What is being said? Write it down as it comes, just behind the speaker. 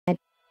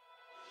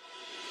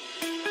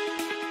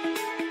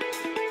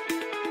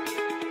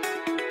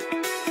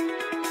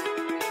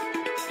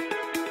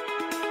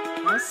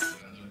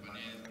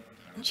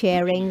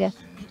chairing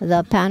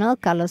the panel,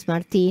 Carlos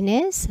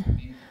Martinez,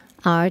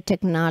 our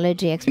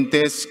technology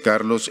expert.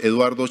 Carlos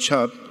Eduardo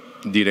Chap,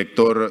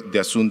 director de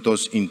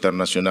Asuntos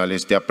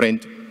Internacionales de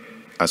Aprent,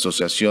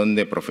 Asociación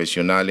de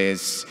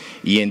Profesionales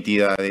y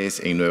Entidades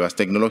en Nuevas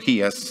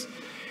Tecnologías.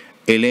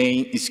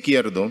 Elaine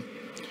Izquierdo,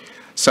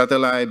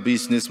 Satellite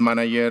Business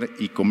Manager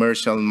y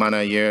Commercial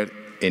Manager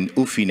en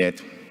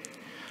Ufinet.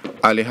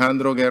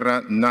 Alejandro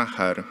Guerra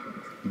Nájar,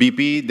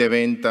 VP de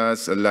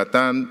Ventas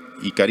Latam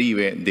y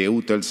Caribe de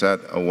Eutelsat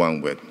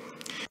OneWeb.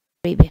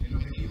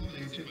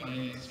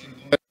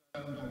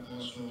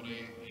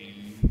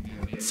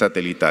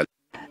 Satelital.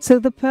 So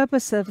the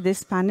purpose of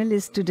this panel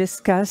is to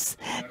discuss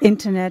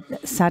Internet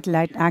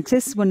satellite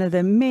access, one of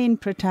the main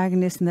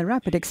protagonists in the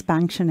rapid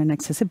expansion and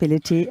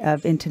accessibility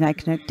of Internet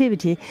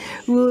connectivity.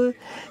 We'll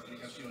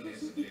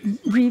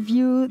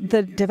review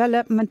the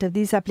development of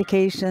these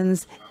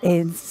applications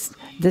in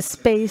the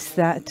space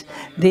that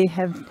they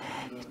have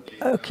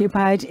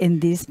occupied in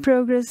this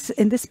progress,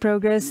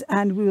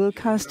 and we will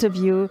cast a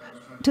view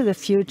to the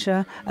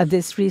future of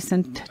this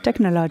recent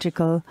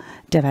technological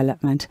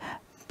development.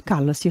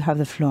 Carlos, you have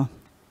the floor.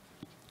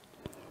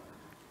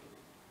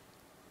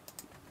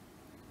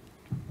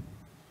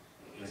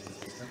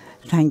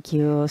 Thank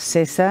you,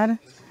 Cesar.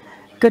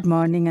 Good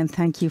morning, and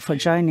thank you for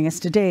joining us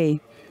today.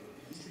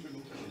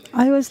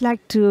 I always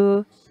like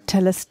to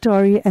tell a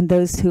story, and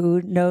those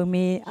who know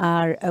me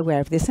are aware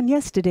of this. And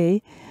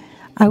yesterday,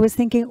 I was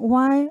thinking,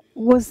 why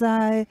was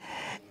I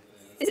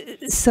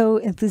so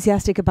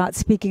enthusiastic about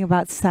speaking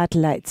about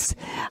satellites?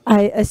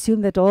 I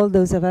assume that all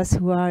those of us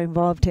who are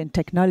involved in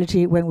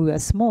technology when we were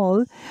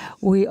small,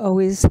 we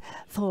always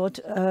thought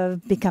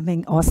of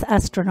becoming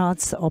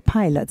astronauts or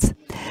pilots.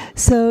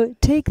 So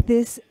take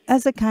this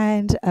as a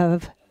kind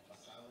of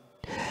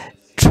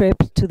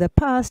trip to the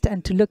past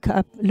and to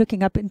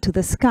looking up into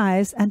the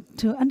skies and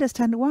to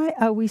understand why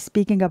are we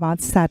speaking about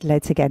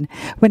satellites again.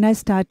 When I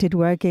started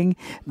working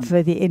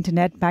for the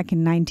internet back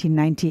in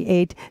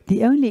 1998,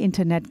 the only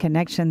internet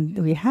connection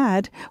we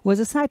had was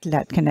a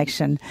satellite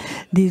connection.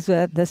 These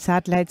were the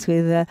satellites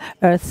with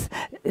Earth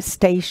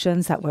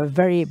stations that were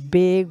very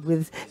big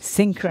with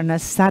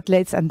synchronous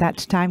satellites, and that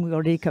time we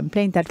already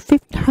complained that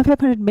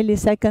 500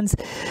 milliseconds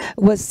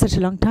was such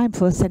a long time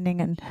for sending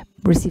and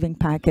receiving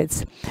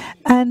packets.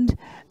 And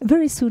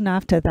very soon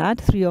after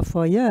that, 3 or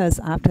 4 years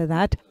after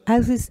that,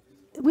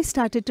 we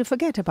started to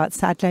forget about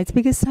satellites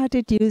because we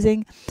started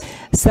using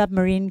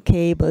submarine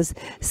cables.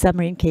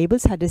 Submarine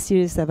cables had a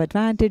series of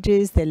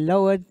advantages. They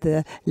lowered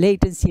the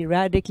latency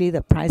radically.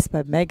 The price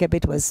per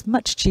megabit was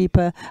much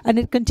cheaper, and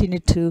it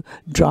continued to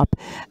drop.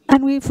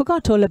 And we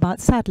forgot all about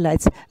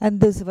satellites.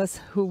 And those of us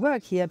who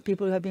work here,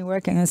 people who have been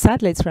working on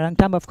satellites for a long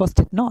time, of course,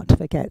 did not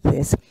forget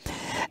this.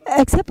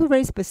 Except for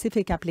very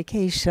specific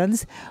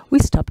applications, we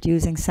stopped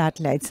using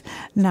satellites.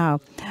 Now,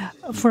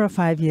 4 or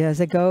 5 years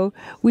ago,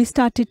 we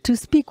started to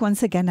speak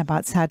once again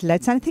about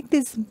satellites. And I think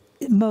this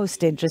is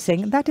most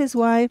interesting. That is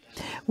why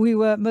we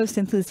were most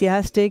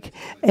enthusiastic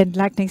in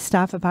Lightning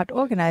staff about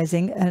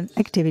organizing an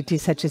activity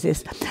such as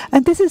this.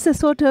 And this is a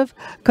sort of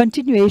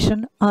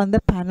continuation on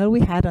the panel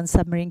we had on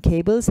submarine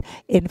cables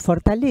in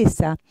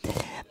Fortaleza.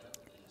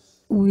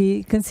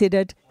 We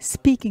considered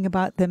speaking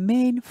about the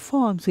main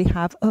forms we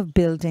have of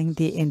building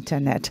the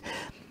internet.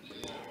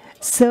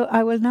 So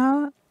I will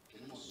now...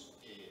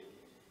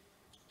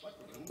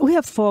 We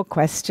have 4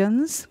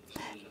 questions,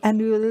 and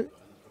we will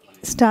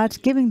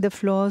start giving the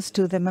floors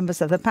to the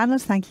members of the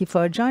panels. Thank you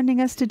for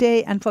joining us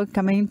today and for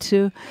coming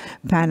to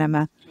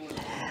Panama.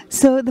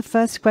 So the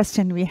first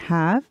question we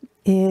have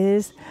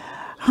is,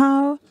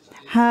 how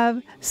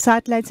have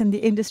satellites in the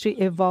industry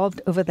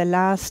evolved over the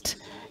last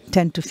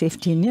 10 to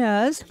 15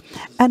 years?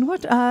 And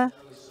what are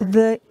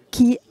the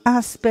key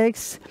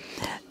aspects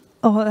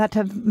or that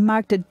have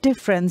marked a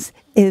difference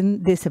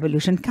in this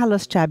evolution?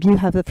 Carlos Chap, you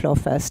have the floor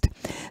first.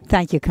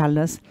 Thank you,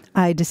 Carlos.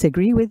 I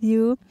disagree with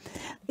you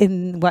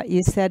in what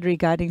you said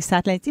regarding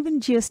satellites. Even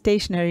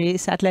geostationary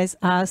satellites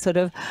are sort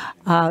of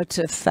out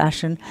of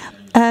fashion.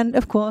 And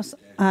of course,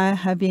 I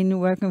have been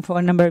working for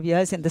a number of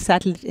years in the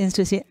satellite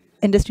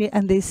industry,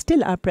 and they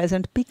still are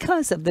present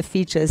because of the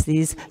features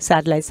these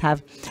satellites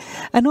have.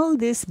 And all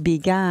this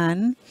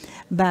began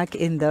back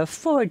in the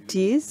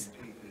 40s.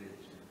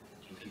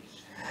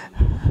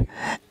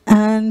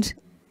 And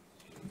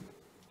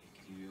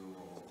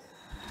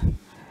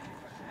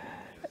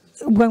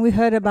when we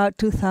heard about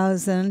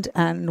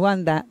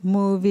 2001, that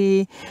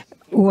movie,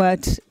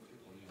 what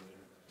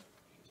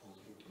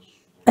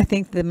I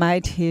think there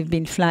might have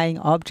been flying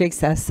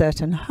objects at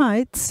certain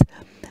heights,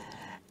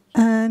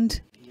 and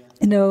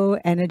no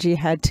energy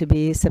had to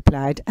be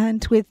supplied.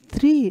 And with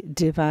 3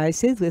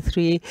 devices, with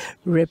 3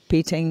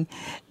 repeating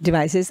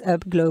devices, a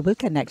global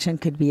connection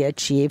could be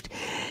achieved.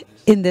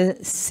 In the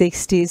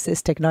 60s,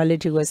 this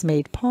technology was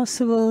made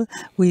possible.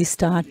 We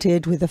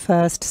started with the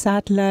first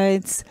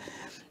satellites,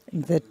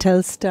 the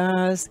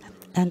Telstars,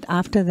 and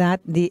after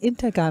that, the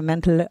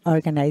intergovernmental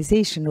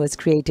organization was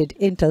created,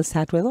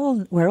 Intelsat,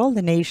 where all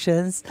the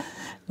nations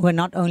were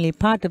not only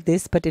part of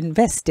this, but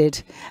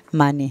invested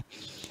money.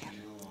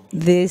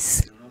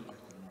 This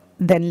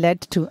then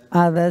led to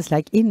others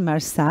like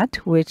Inmarsat,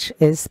 which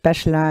is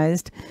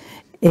specialized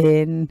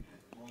in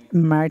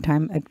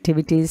maritime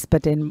activities,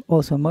 but in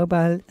also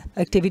mobile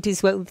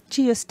activities with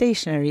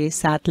geostationary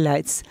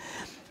satellites.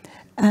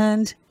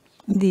 And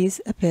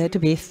these appear to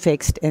be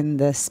fixed in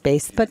the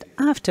space. But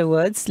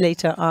afterwards,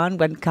 later on,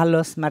 when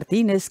Carlos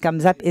Martinez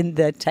comes up in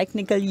the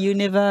technical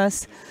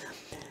universe,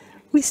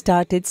 we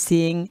started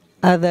seeing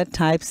other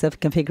types of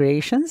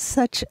configurations,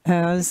 such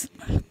as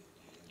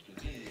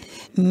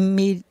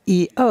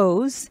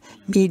MEOs,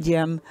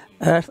 medium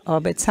Earth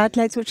orbit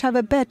satellites, which have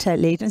a better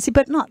latency,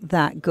 but not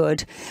that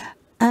good.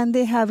 And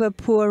they have a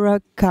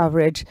poorer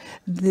coverage.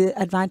 The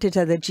advantage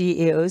of the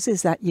GEOs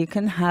is that you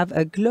can have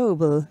a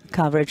global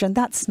coverage, and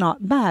that's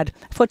not bad.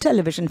 For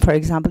television, for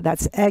example,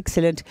 that's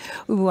excellent.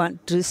 We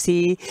want to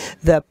see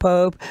the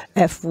Pope,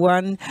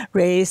 F1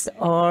 race,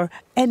 or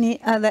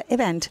any other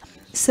event.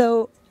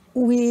 So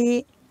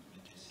we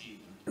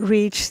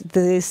reached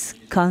this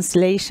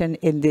constellation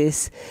in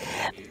this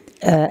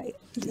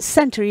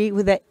century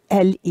with the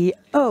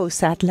LEO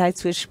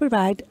satellites, which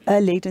provide a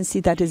latency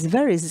that is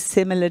very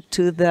similar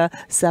to the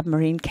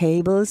submarine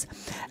cables,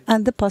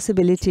 and the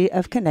possibility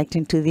of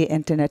connecting to the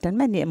internet and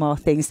many more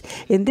things.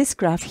 In this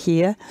graph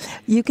here,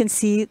 you can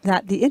see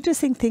that the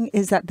interesting thing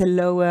is that the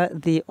lower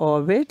the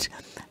orbit,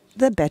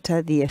 the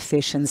better the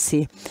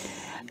efficiency.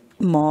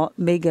 More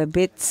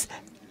megabits.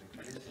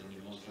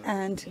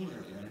 And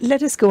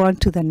let us go on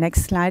to the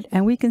next slide,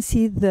 and we can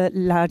see the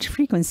large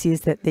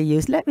frequencies that they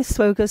use. Let us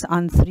focus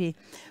on three.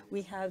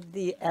 We have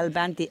the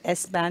L-band, the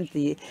S-band,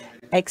 the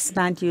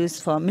X-band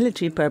used for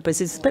military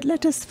purposes, but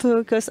let us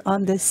focus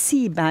on the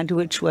C-band,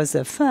 which was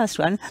the first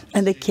one,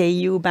 and the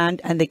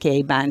Ku-band and the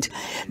K-band.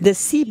 The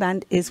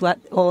C-band is what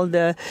all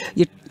those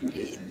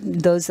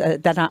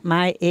that are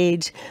my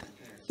age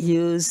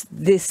use.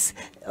 This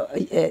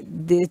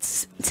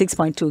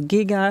 6.2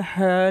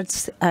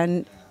 gigahertz,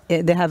 and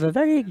they have a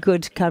very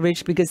good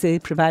coverage because they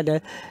provide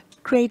a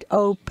great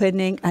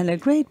opening and a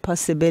great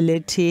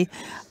possibility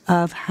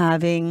of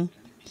having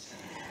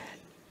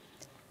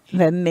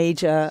a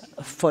major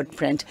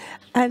footprint.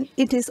 And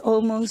it is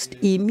almost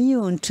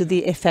immune to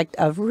the effect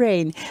of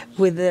rain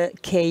with the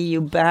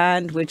Ku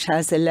band, which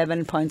has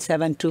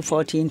 11.7 to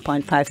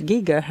 14.5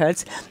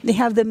 gigahertz. They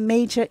have the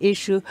major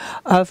issue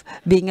of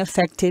being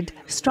affected,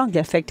 strongly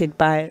affected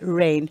by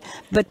rain,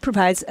 but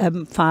provides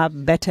a far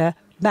better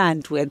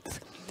bandwidth.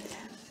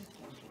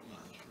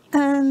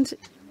 And,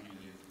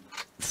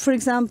 for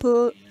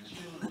example,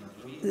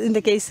 in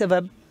the case of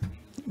a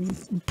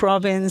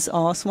province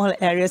or small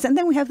areas, and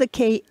then we have the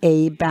Ka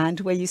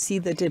band, where you see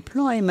the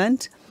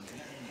deployment.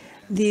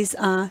 These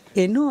are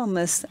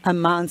enormous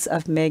amounts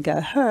of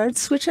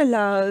megahertz, which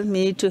allow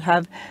me to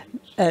have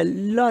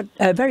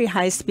very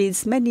high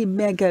speeds, many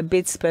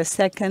megabits per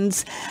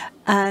second,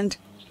 and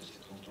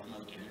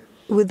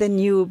with the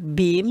new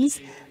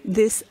beams,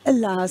 this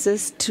allows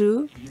us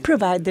to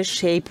provide the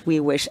shape we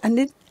wish, and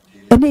it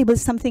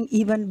enables something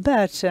even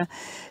better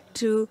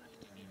to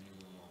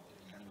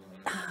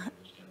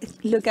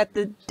look at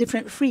the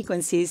different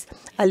frequencies.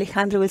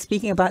 Alejandro was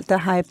speaking about the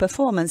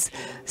high-performance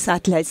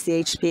satellites,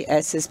 the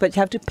HPSs, but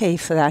you have to pay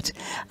for that,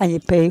 and you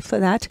pay for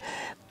that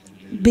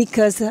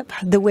because of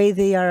the way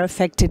they are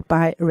affected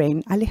by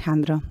rain.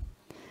 Alejandro.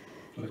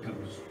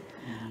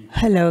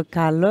 Hello,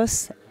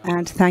 Carlos,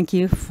 and thank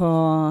you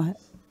for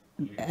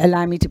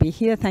allowing me to be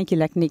here. Thank you,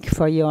 LACNIC,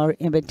 for your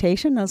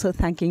invitation. Also,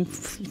 thank you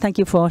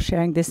for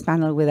sharing this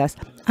panel with us.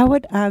 I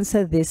would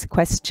answer this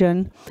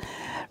question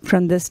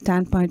from the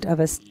standpoint of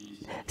a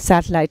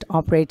satellite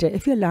operator.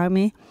 If you allow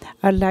me,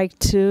 I'd like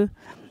to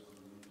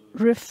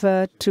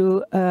refer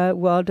to a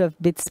world of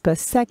bits per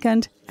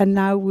second. And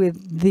now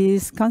with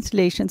these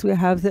constellations, we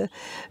have the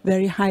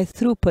very high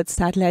throughput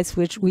satellites,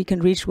 which we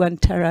can reach 1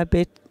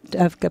 terabit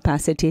of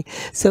capacity.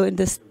 So in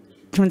this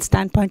from the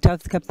standpoint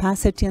of the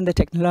capacity and the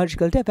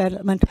technological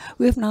development,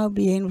 we've now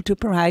been able to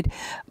provide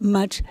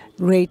much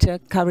greater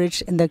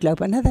coverage in the globe.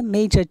 Another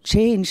major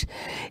change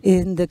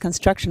in the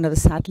construction of the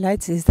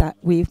satellites is that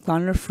we've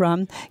gone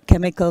from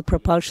chemical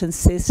propulsion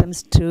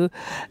systems to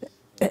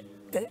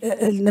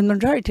the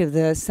majority of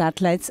the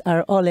satellites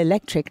are all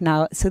electric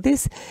now. So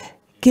this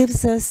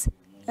gives us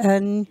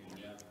an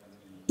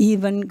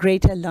even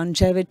greater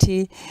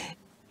longevity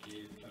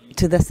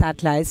to the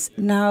satellites.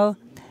 Now,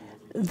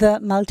 the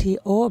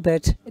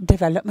multi-orbit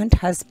development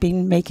has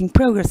been making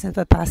progress in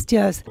the past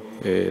years.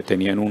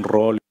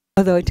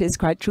 Although it is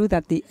quite true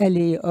that the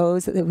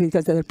LEOs,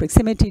 because of the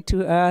proximity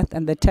to Earth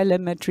and the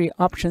telemetry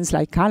options,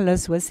 like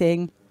Carlos was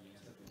saying,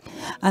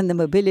 and the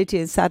mobility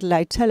in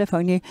satellite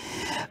telephony,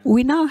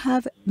 we now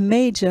have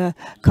major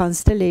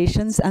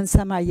constellations, and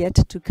some are yet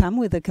to come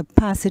with a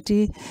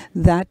capacity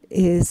that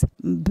is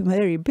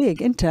very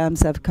big in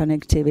terms of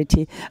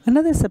connectivity.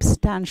 Another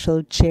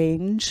substantial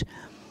change,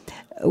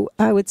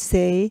 I would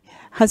say,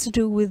 has to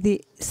do with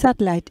the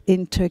satellite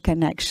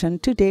interconnection.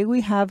 Today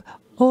we have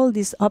all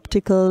these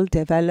optical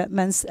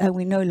developments, and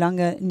we no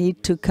longer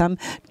need to come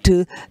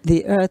to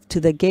the Earth, to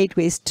the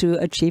gateways to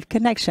achieve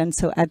connection.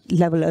 So at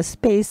level of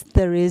space,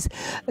 there is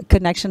a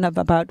connection of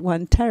about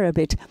 1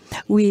 terabit.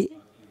 We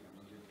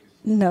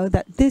know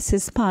that this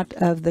is part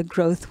of the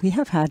growth we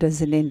have had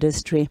as an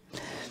industry.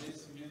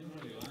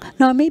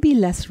 Now, maybe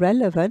less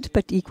relevant,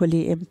 but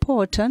equally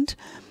important,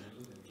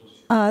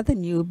 are the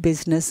new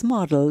business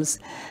models.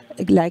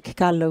 Like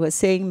Carlo was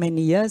saying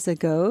many years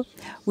ago,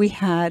 we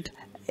had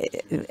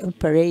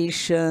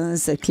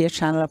operations, clear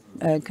channel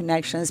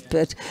connections,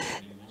 but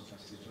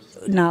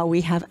now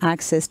we have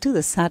access to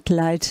the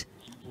satellite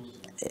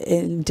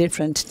in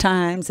different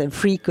times and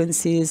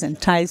frequencies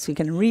and types. We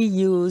can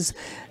reuse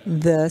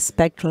the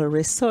spectral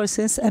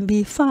resources and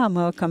be far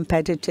more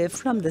competitive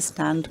from the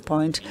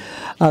standpoint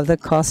of the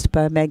cost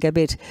per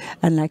megabit.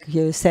 And like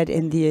you said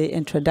in the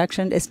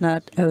introduction, it's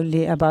not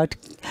only about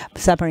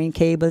submarine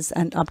cables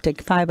and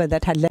optic fiber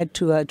that had led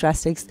to a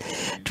drastic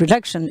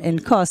reduction in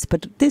cost,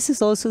 but this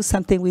is also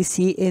something we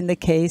see in the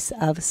case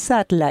of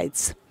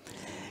satellites.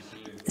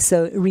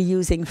 So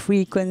reusing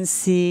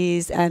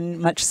frequencies and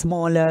much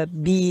smaller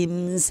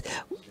beams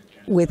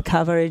with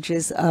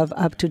coverages of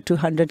up to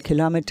 200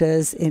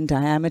 kilometers in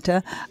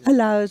diameter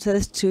allows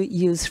us to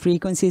use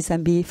frequencies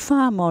and be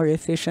far more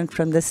efficient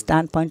from the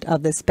standpoint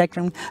of the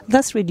spectrum,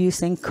 thus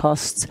reducing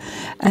costs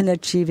and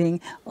achieving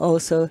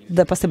also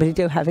the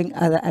possibility of having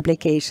other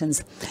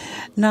applications.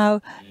 Now,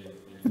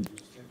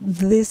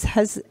 this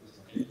has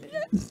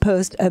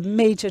posed a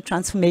major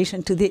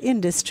transformation to the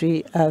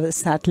industry of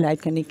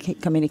satellite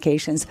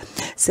communications.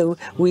 So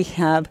we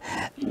have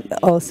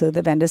also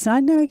the vendors. Now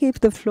I give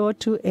the floor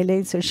to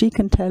Elaine so she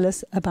can tell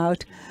us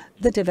about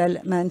the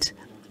development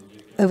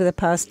over the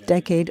past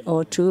decade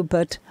or two,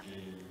 but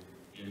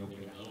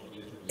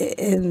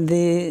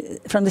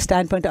from the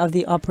standpoint of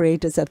the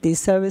operators of these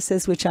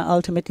services, which are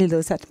ultimately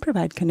those that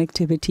provide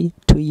connectivity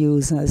to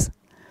users.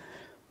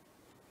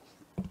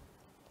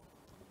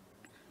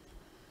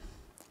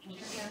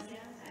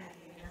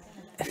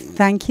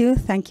 Thank you,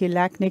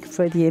 LACNIC,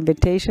 for the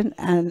invitation.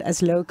 And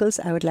as locals,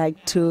 I would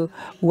like to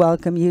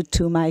welcome you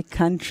to my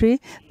country,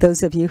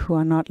 those of you who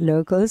are not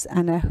locals,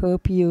 and I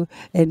hope you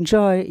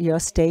enjoy your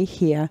stay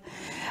here.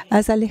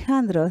 As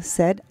Alejandro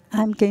said,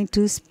 I'm going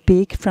to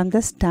speak from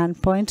the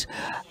standpoint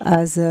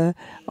as an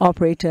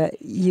operator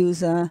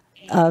user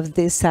of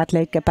this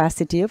satellite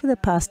capacity. Over the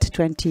past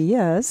 20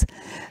 years,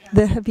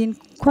 there have been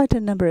quite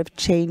a number of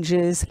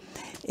changes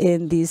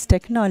in these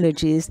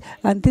technologies,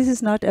 and this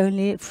is not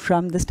only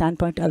from the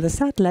standpoint of the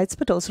satellites,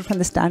 but also from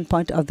the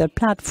standpoint of the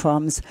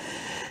platforms.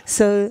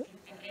 So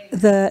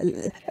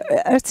the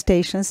Earth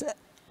stations,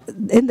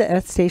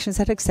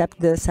 that accept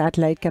the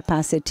satellite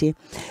capacity,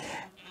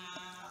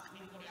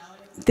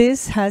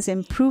 this has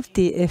improved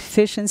the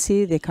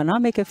efficiency, the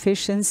economic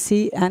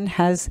efficiency, and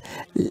has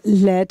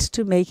led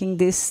to making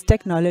this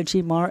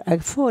technology more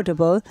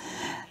affordable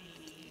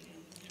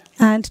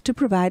and to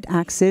provide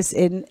access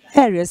in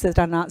areas that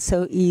are not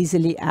so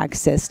easily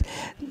accessed.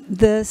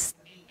 The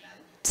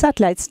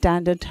satellite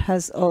standard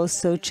has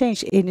also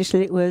changed.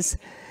 Initially it was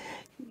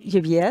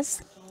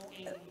UBS,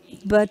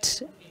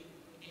 but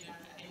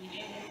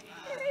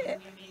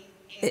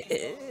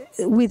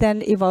we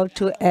then evolved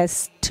to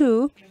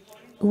S2,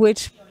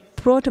 which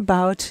brought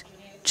about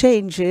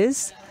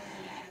changes.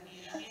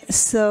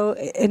 So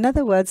in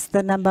other words,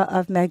 the number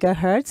of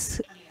megahertz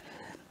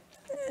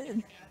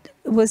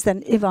was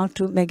then evolved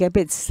to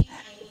megabits,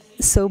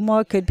 so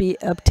more could be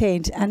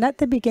obtained. And at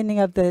the beginning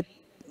of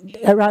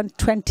around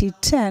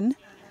 2010,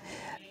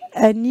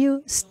 a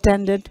new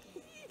standard,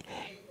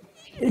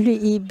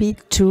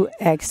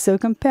 EB2X. So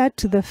compared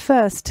to the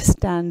first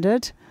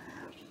standard,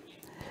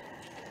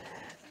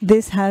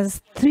 this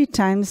has 3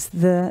 times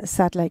the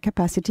satellite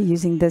capacity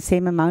using the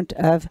same amount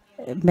of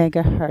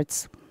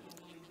megahertz.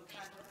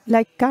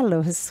 Like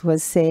Carlos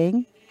was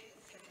saying,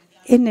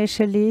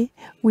 initially,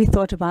 we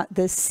thought about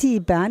the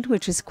C-band,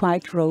 which is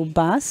quite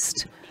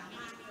robust.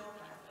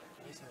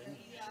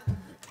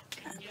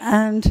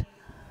 And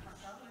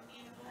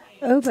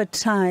over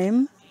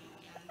time,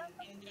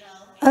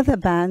 other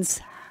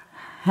bands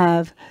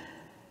have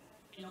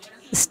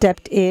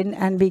stepped in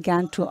and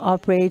began to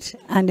operate,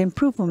 and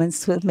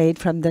improvements were made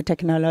from the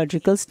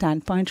technological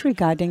standpoint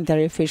regarding their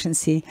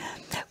efficiency.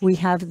 We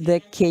have the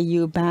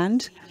KU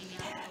band.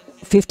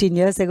 15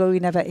 years ago, we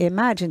never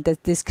imagined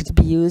that this could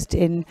be used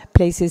in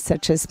places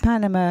such as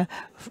Panama,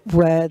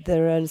 where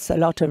there is a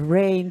lot of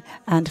rain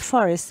and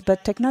forests.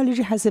 But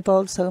technology has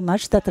evolved so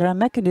much that there are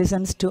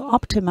mechanisms to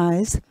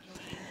optimize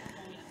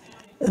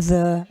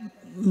the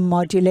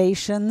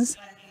modulations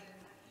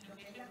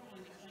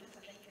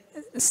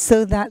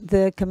so that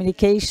the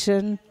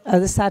communication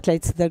of the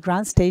satellites, the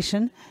ground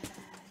station,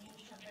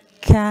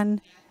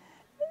 can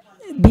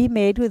be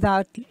made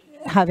without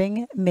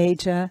having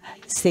major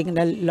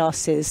signal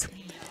losses.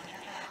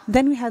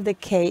 Then we have the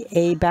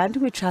Ka band,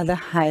 which are the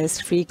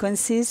highest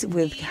frequencies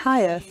with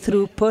higher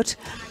throughput.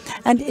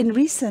 And in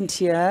recent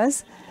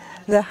years,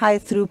 the high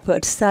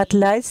throughput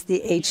satellites,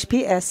 the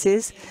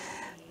HPSs,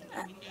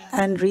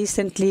 and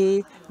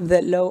recently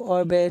the low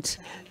orbit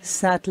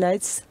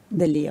satellites,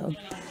 the LEO.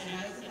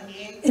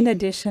 In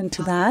addition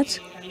to that,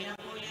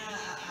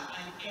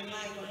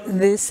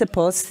 this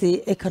supports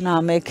the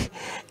economic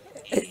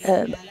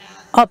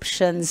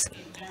options.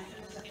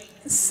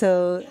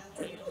 So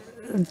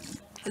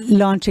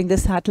launching the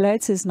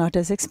satellites is not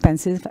as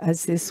expensive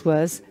as this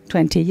was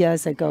 20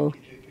 years ago.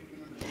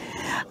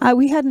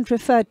 We hadn't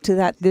referred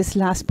to this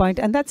last point,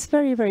 and that's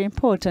very, very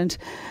important.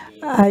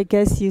 I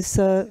guess you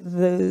saw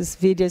those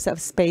videos of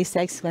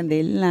SpaceX when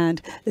they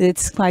land.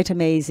 It's quite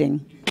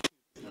amazing.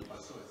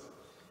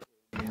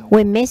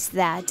 We missed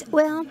that.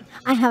 Well,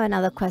 I have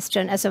another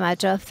question. As a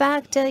matter of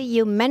fact,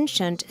 you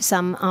mentioned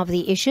some of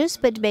the issues,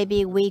 but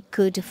maybe we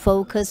could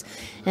focus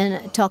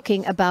on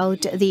talking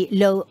about the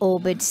low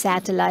orbit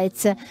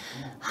satellites.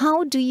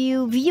 How do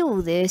you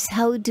view this?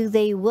 How do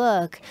they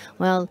work?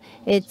 Well,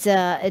 it's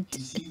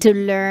to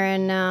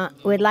learn.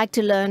 We'd like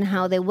to learn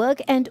how they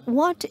work and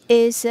what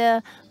is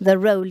the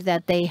role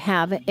that they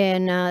have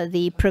in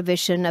the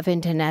provision of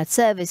internet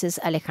services.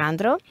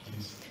 Alejandro?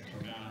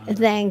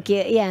 Thank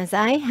you. Yes,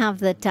 I have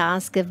the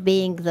task of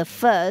being the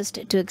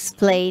first to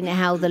explain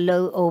how the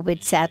low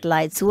orbit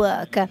satellites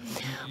work.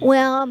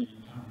 Well,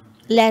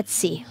 let's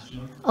see.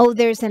 Oh,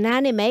 there's an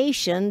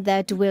animation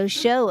that will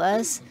show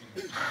us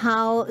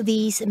how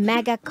these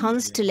mega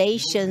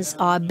constellations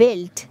are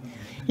built.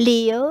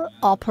 LEO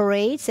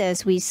operates,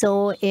 as we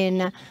saw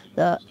in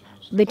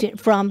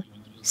from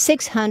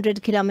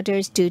 600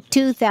 kilometers to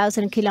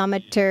 2,000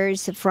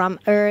 kilometers from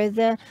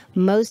Earth.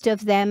 Most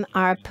of them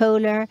are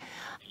polar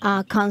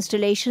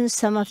constellations.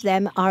 Some of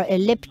them are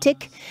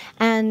elliptic,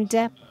 and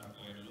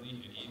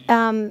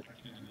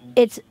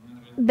it's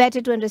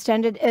better to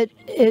understand it.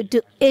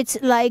 It's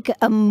like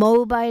a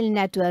mobile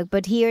network,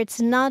 but here it's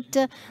not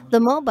the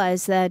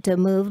mobiles that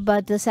move,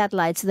 but the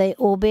satellites. They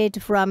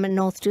orbit from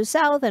north to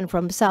south and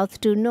from south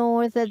to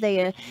north.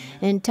 They are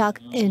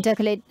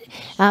intercalate.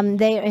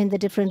 They are in the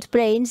different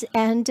planes,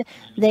 and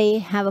they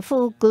have a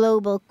full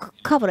global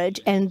coverage,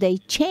 and they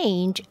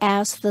change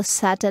as the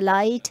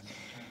satellite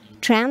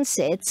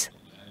transits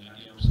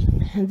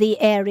the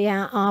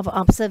area of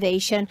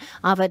observation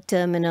of a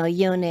terminal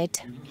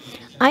unit.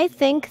 I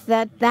think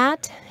that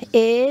that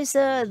is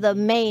the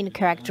main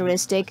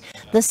characteristic.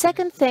 The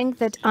second thing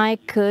that I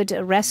could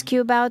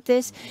rescue about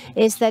this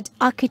is that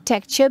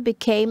architecture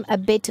became a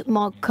bit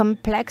more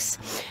complex.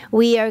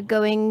 We are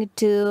going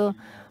to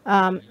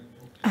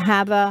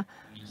have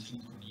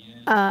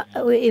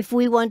if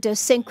we want a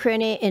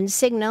synchrony in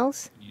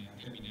signals,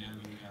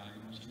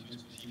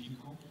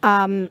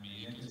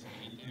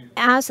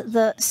 as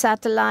the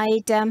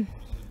satellite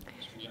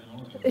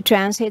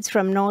transits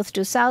from north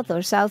to south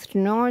or south to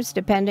north,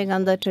 depending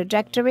on the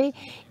trajectory,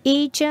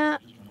 each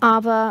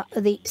of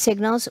the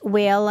signals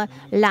will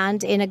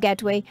land in a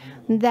gateway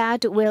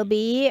that will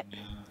be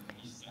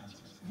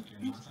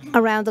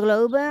around the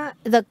globe.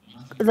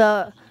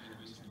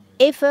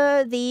 If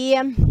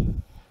the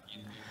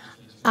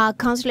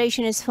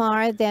constellation is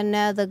far, then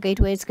the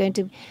gateway is going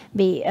to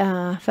be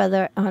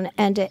further on,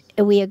 and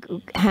we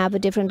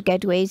have different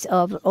gateways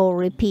or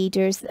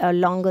repeaters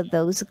along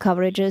those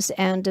coverages,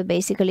 and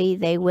basically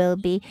they will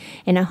be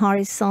in a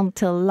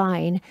horizontal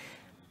line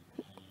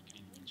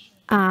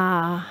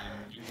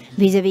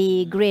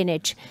vis-a-vis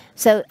Greenwich.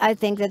 So I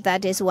think that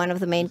that is one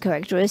of the main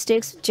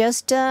characteristics.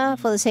 Just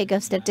for the sake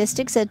of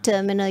statistics, a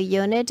terminal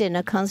unit in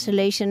a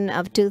constellation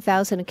of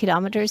 2,000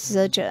 kilometers,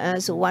 such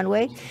as one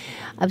way,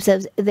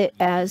 observes the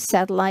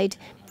satellite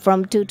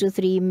from 2 to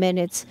 3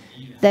 minutes.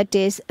 That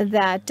is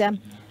that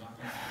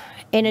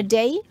in a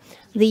day,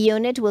 the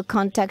unit will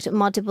contact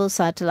multiple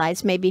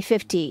satellites, maybe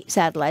 50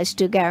 satellites,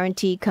 to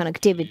guarantee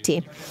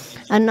connectivity.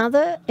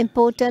 Another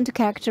important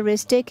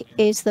characteristic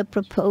is the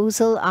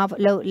proposal of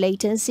low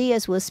latency,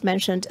 as was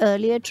mentioned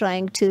earlier,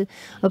 trying to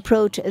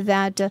approach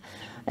that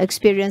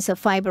experience of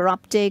fiber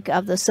optic,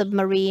 of the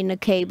submarine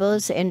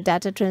cables in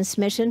data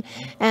transmission.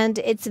 And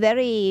it's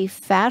very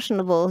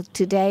fashionable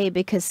today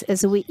because,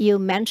 as you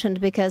mentioned,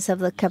 because of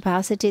the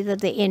capacity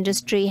that the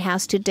industry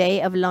has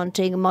today of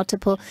launching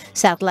multiple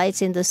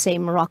satellites in the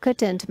same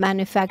rocket and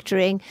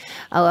manufacturing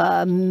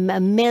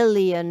 $1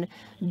 million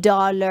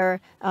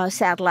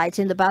satellites.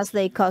 In the past,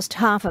 they cost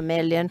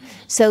 $500,000.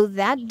 So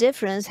that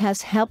difference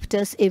has helped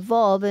us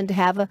evolve and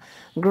have a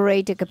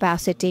greater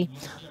capacity.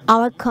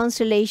 Our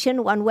constellation,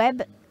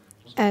 OneWeb,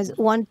 has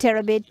 1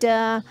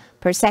 terabit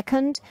per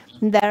second.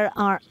 There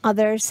are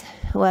others,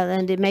 well,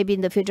 and maybe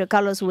in the future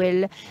Carlos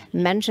will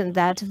mention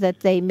that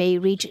they may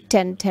reach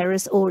 10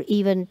 teras or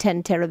even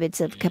 10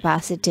 terabits of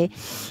capacity.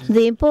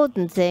 The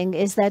important thing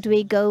is that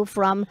we go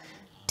from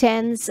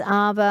tens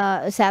of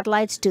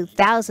satellites to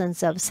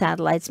thousands of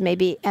satellites.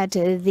 Maybe at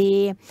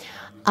the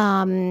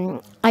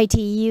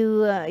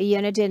ITU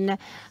unit in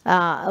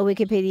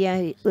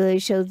Wikipedia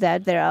shows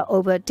that there are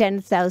over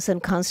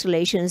 10,000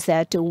 constellations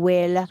that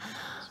will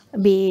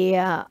be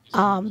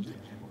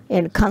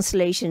in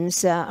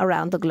constellations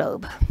around the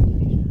globe.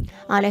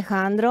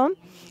 Alejandro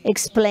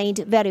explained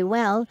very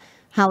well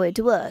how it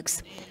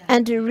works.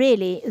 And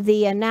really,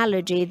 the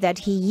analogy that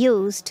he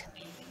used,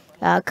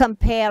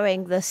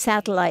 comparing the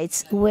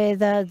satellites with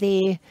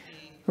the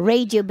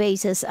radio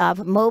bases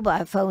of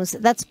mobile phones,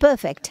 that's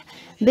perfect,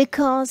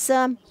 because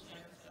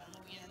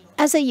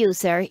as a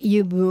user,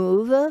 you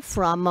move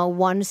from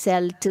one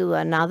cell to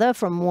another,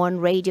 from one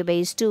radio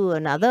base to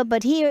another,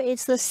 but here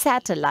it's the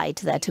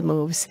satellite that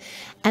moves.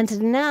 And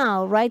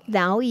now, right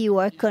now, you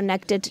are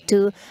connected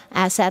to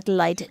a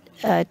satellite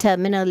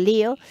terminal,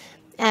 LEO.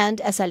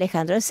 And as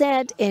Alejandro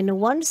said, in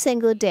one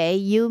single day,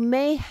 you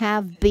may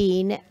have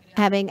been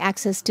having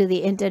access to the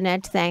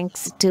internet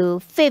thanks to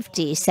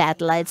 50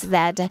 satellites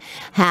that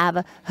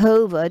have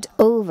hovered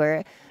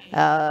over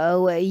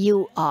where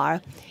you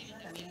are.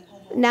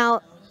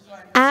 Now,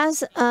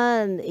 as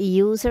a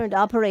user and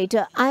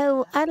operator,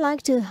 I'd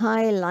like to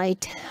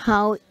highlight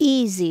how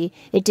easy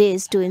it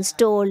is to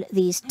install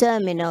these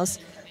terminals,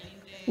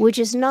 which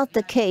is not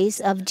the case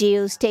of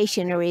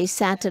geostationary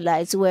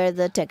satellites, where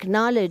the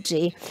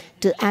technology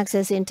to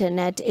access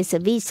internet is a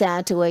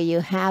VSAT, where you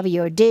have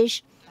your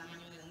dish,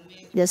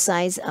 the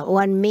size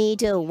 1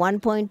 meter,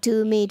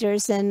 1.2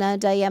 meters in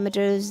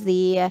diameters,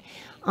 the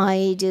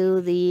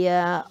IDU, the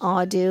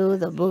audio,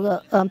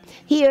 the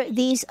here,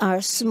 these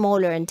are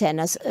smaller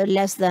antennas,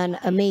 less than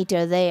a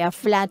meter. They are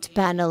flat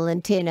panel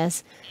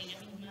antennas.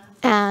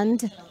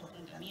 And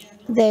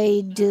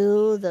they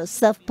do the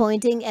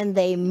self-pointing and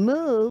they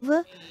move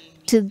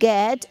to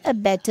get a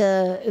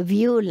better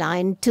view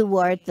line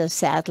toward the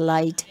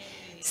satellite.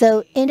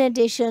 So in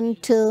addition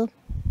to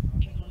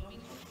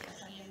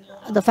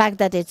the fact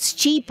that it's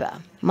cheaper,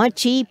 much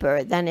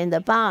cheaper than in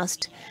the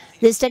past,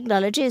 this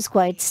technology is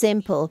quite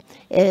simple.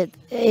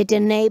 It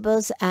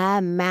enables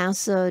a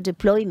mass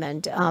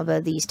deployment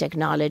of these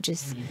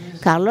technologies.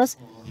 Carlos?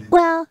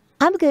 Well,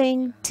 I'm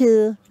going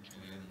to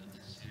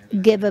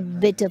give a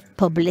bit of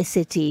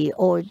publicity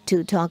or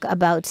to talk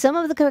about some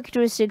of the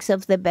characteristics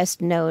of the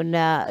best-known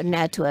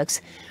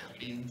networks.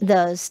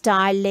 The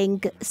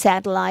Starlink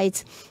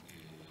satellites.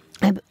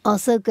 I'm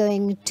also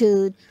going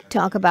to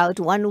talk about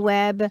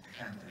OneWeb,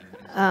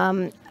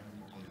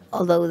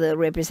 although the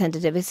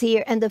representative is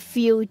here, and the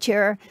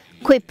future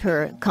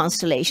Kuiper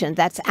constellation,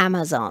 that's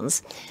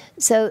Amazon's.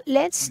 So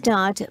let's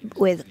start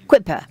with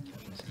Kuiper.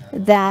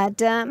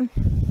 That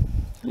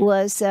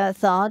was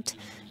thought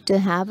to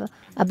have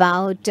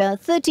about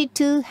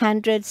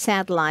 3,200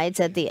 satellites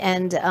at the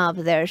end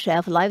of their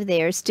shelf life.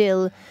 They are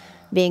still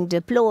being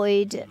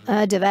deployed,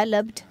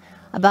 developed,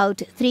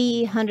 about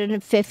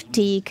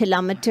 350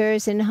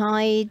 kilometers in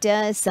height.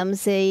 Some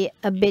say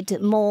a bit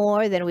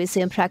more than we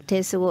see in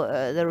practice,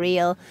 the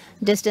real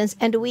distance.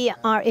 And we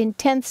are in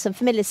tenths of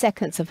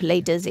milliseconds of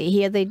latency.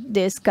 Here they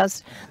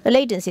discuss the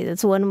latency.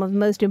 That's one of the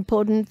most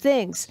important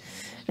things.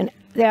 And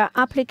there are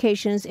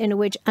applications in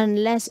which,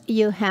 unless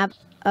you have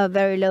a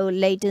very low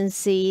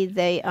latency,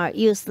 they are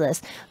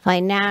useless.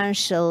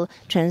 Financial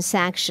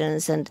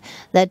transactions, and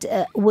that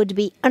would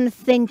be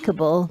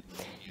unthinkable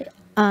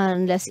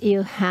unless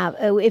you have,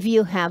 if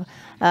you have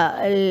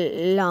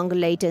long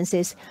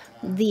latencies.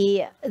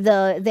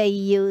 They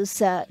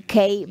use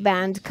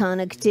K-band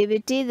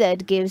connectivity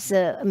that gives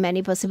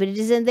many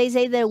possibilities, and they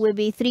say there will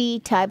be 3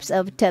 types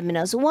of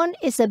terminals. One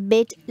is a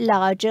bit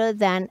larger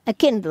than a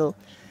Kindle,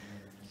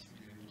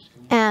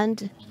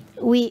 and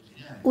we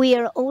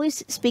are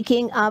always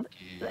speaking of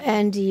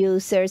end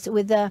users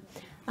with the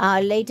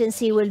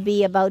latency will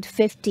be about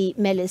 50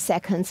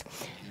 milliseconds.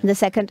 The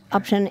second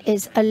option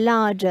is a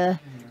larger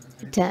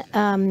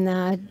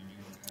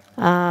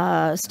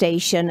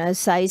station, a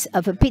size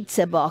of a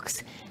pizza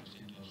box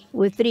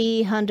with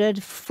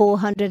 300,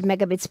 400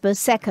 megabits per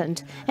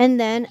second. And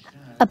then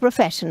a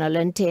professional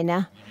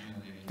antenna,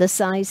 the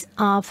size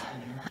of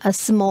a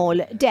small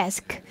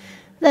desk,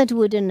 that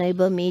would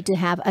enable me to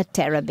have a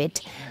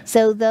terabit.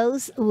 So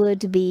those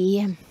would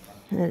be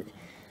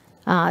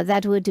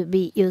that would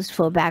be used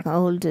for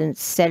backhaul and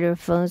cellular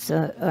phones.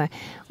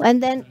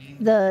 And then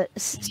the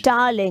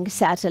Starlink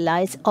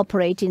satellites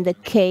operating the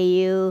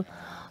Ku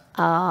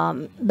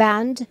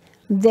band.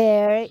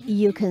 There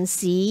you can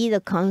see the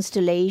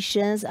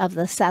constellations of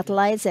the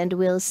satellites, and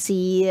we'll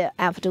see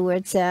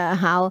afterwards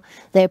how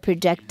they're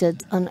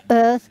projected on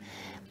Earth.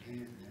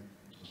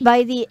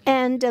 By the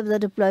end of the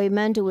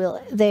deployment,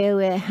 they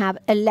will have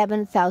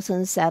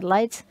 11,000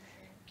 satellites,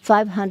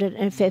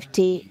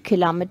 550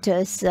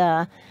 kilometers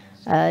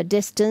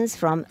distance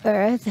from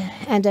Earth,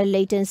 and a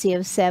latency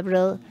of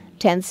several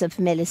tenths of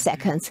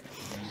milliseconds.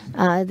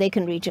 They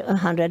can reach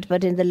 100,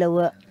 but in the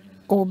lower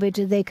orbit,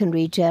 they can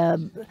reach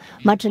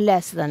much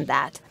less than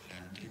that.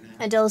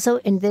 And also,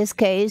 in this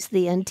case,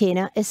 the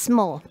antenna is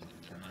small,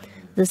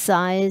 the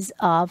size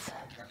of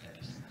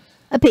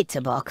a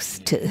pizza box,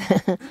 too.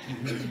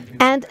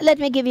 And let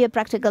me give you a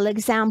practical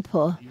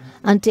example.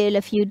 Until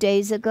a few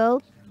days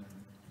ago,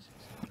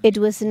 it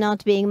was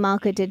not being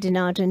marketed in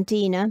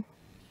Argentina.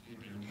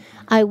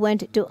 I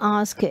went to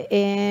ask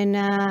in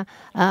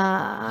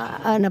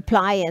an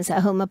appliance,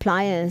 a home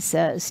appliance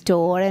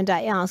store, and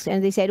I asked,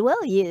 and they said, well,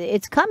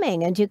 it's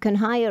coming and you can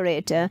hire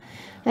it.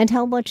 And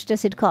how much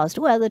does it cost?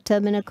 Well, the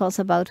terminal costs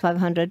about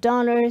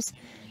 $500,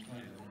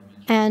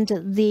 and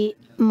the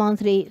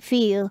monthly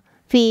fee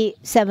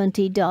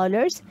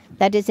 $70.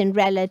 That is in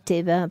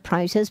relative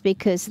prices,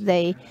 because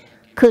they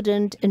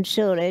couldn't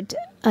insure it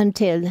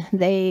until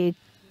they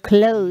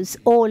close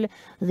all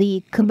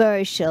the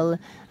commercial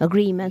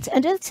agreements.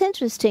 And that's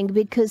interesting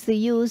because the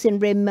use in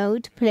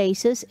remote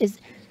places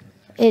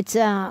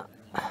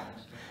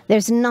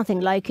there's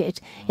nothing like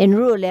it. In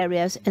rural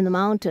areas, in the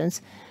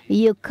mountains,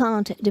 you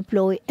can't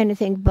deploy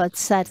anything but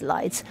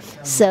satellites.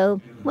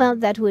 So, well,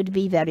 that would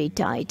be very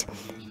tight.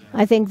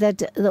 I think that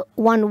the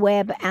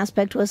OneWeb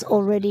aspect was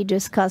already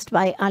discussed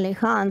by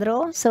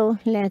Alejandro, so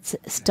let's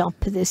stop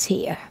this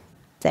here.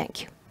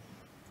 Thank you.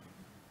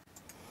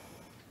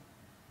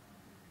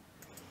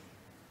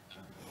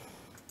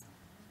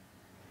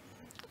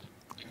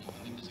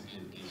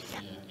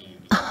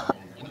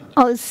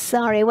 Oh,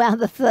 sorry. Well,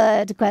 the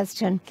third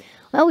question.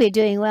 Well, we're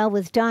doing well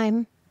with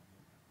time.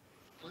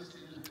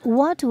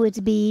 What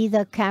would be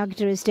the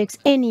characteristics,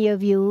 in your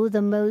view,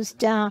 the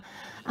most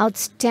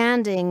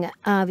outstanding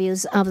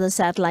views of the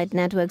satellite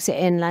networks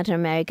in Latin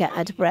America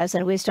at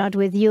present? We start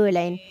with you,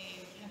 Elaine.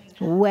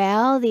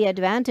 Well, the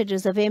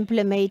advantages of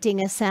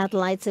implementing a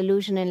satellite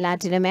solution in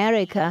Latin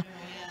America.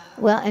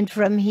 Well, and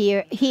from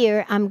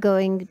here I'm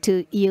going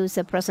to use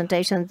a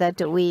presentation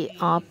that we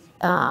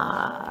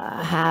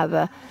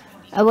have.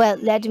 Well,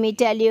 let me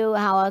tell you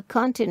how our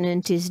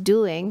continent is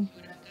doing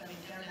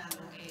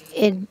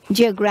in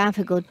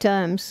geographical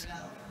terms,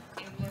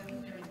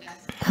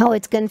 how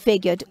it's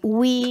configured.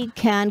 We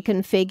can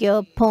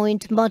configure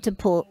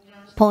multiple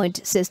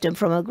point system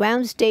from a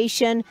ground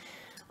station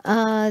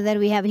that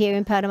we have here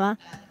in Panama,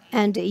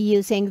 and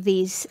using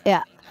these,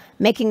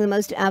 making the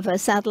most of a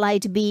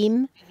satellite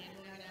beam,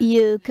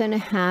 you can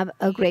have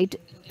a great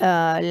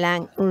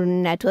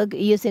network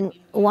using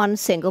one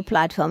single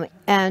platform.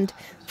 And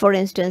for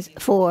instance,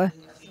 for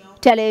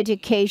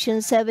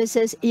teleeducation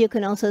services, you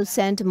can also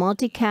send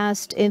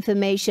multicast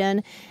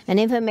information and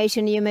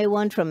information you may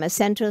want from a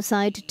central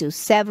site to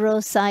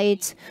several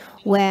sites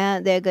where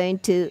they're going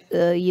to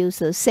use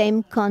the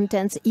same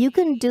contents. You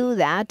can do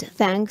that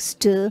thanks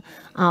to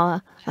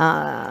our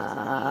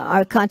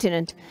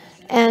continent.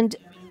 And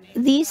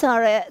these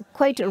are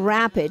quite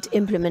rapid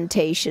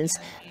implementations.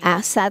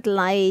 A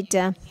satellite,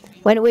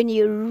 when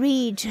you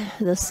reach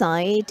the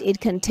site, it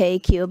can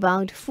take you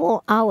about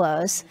 4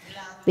 hours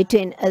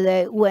between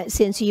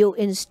since you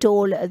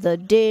install the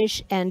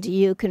dish and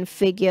you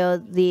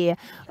configure the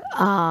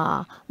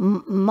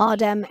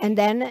modem, and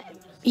then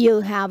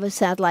you have a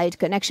satellite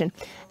connection.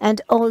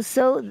 And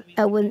also,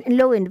 with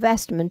low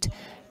investment,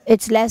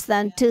 it's less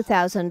than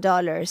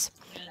 $2,000.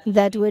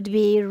 That would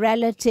be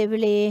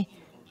relatively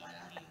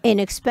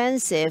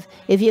inexpensive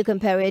if you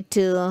compare it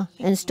to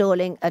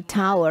installing a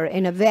tower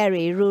in a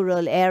very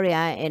rural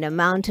area, in a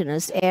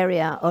mountainous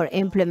area, or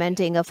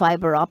implementing a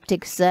fiber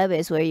optic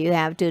service where you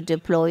have to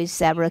deploy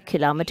several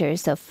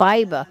kilometers of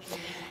fiber.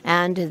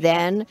 And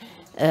then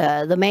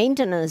the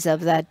maintenance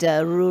of that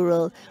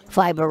rural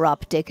fiber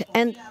optic.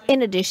 And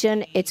in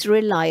addition, it's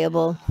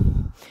reliable.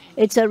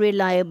 It's a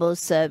reliable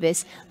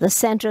service. The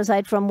central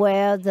site from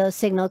where the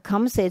signal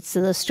comes, it's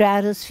the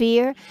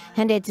stratosphere,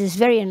 and it is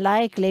very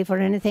unlikely for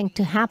anything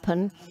to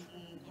happen.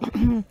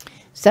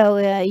 So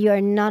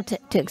you're not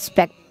to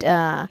expect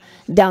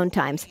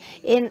downtimes.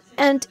 In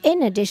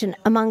addition,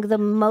 among the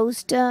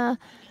most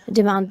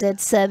demanded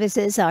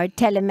services are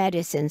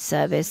telemedicine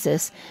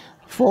services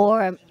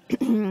for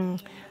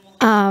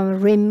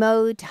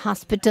remote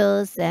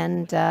hospitals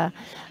and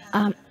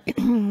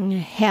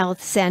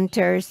health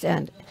centers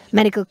and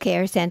medical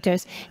care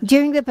centers.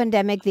 During the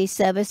pandemic, these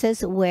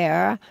services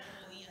were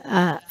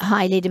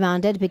highly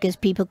demanded because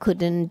people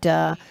couldn't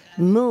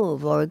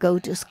move or go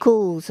to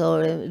schools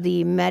or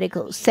the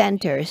medical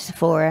centers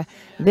for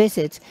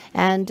visits.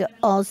 And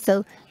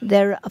also,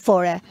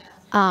 for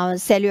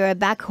cellular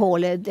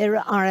backhaul, there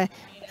are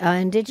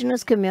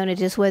indigenous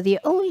communities where the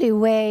only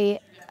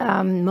way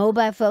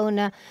mobile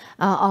phone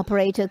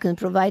operator can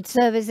provide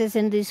services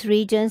in these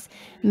regions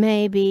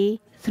may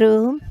be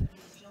through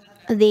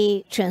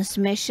the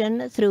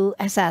transmission through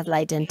a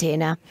satellite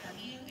antenna.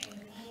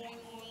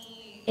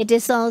 It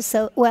is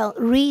also, well,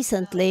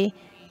 recently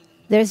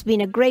there's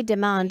been a great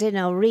demand in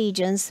our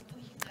regions,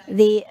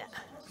 the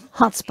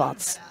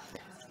hotspots,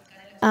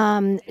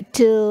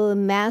 to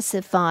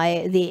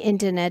massify the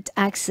internet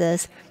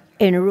access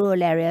in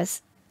rural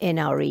areas in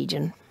our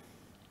region.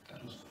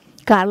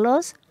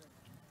 Carlos?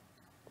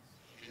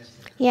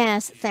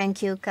 Yes,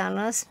 thank you,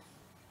 Carlos.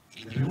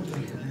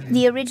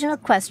 The original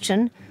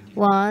question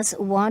was,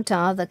 what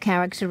are the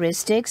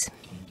characteristics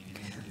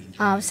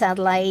of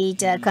satellite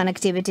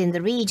connectivity in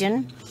the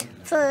region?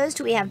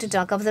 First, we have to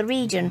talk of the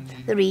region.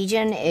 The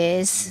region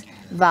is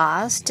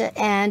vast,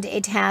 and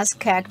it has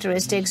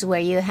characteristics where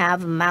you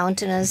have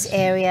mountainous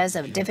areas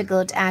of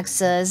difficult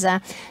access,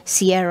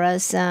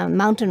 sierras,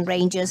 mountain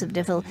ranges of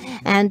difficult,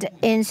 and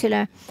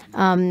insular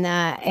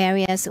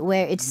areas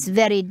where it's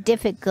very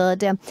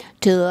difficult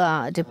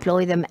to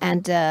deploy them,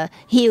 and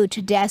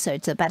huge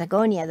deserts of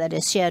Patagonia that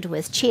is shared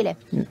with Chile,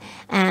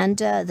 and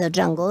the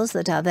jungles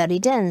that are very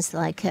dense,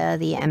 like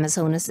the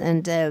Amazonas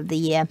and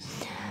the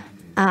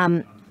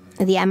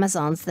the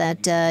Amazons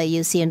that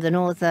you see in the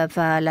north of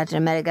Latin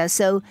America.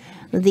 So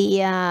the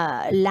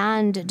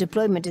land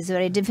deployment is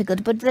very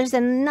difficult, but there's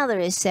another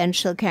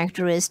essential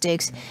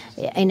characteristics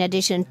in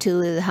addition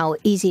to how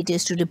easy it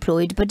is to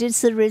deploy it, but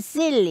it's the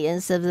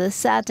resilience of the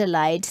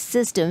satellite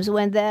systems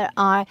when there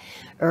are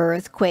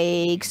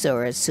earthquakes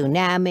or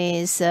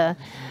tsunamis.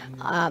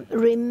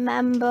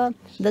 Remember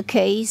the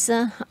case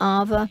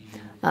of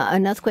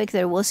an earthquake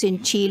there was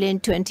in Chile in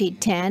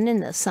 2010 in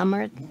the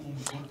summer,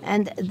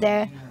 and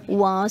there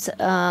was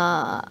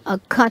a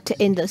cut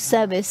in the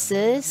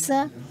services.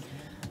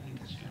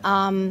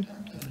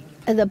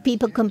 The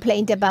people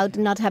complained about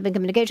not having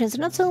communications,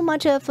 not so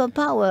much of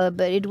power,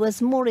 but it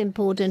was more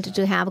important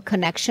to have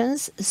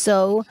connections.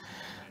 So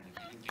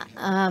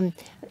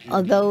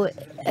although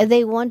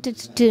they wanted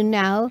to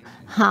know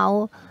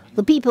how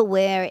the people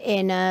were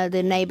in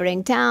the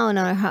neighboring town,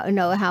 or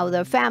how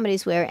their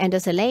families were, and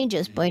as Elaine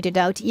just pointed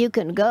out, you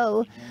can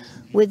go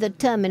with the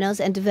terminals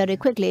and very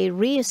quickly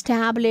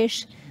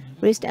reestablish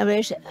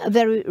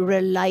very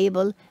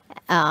reliable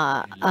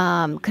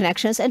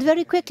connections, and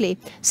very quickly.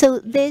 So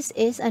this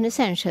is an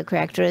essential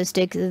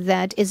characteristic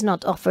that is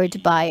not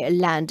offered by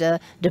land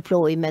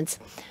deployments,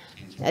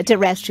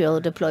 terrestrial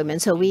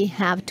deployment. So we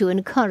have to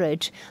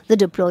encourage the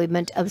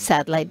deployment of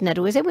satellite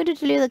networks. I'm going to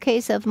tell you the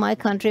case of my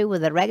country,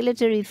 with the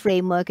regulatory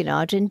framework in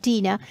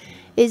Argentina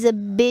is a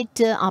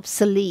bit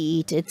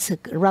obsolete. It's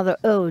rather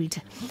old.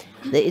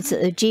 It's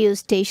a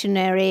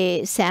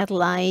geostationary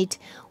satellite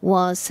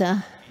was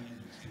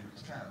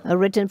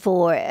written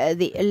for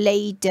the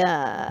late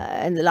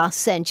in the last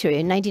century,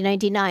 in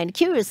 1999.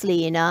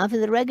 Curiously enough,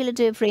 the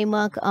regulatory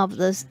framework of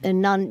the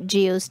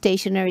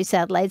non-geostationary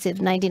satellites is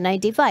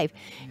 1995.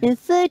 In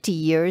 30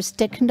 years,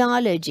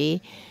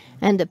 technology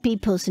and the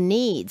people's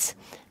needs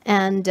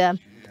and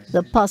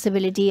the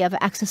possibility of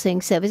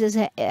accessing services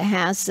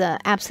has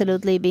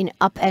absolutely been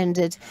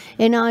upended.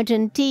 In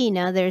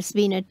Argentina, there's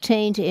been a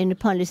change in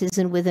policies,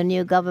 and with a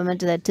new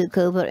government that took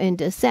over in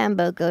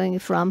December, going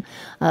from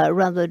a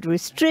rather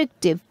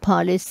restrictive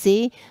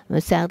policy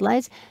with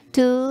satellites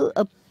to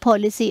a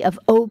policy of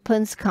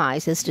open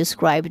skies, as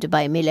described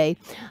by Milei.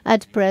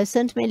 At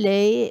present,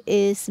 Milei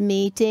is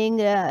meeting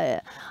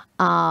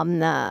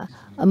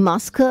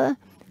Moscow,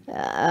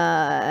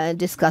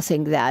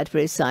 discussing that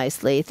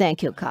precisely.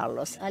 Thank you,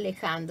 Carlos.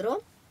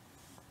 Alejandro?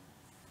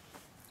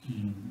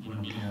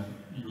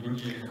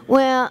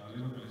 Well,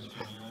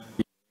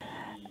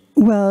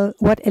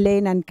 what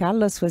Elaine and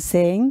Carlos were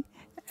saying,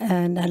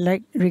 and I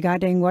like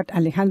regarding what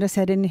Alejandro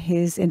said in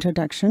his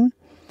introduction,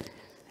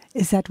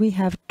 is that we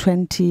have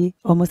 20,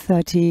 almost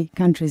 30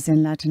 countries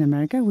in Latin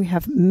America. We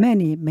have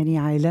many, many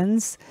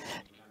islands,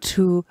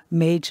 2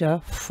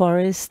 major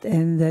forests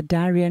in the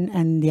Darien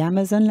and the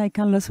Amazon, like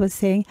Carlos was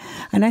saying.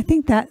 And I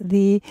think that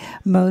the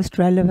most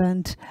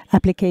relevant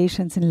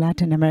applications in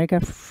Latin America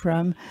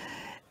from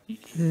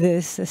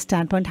this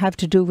standpoint have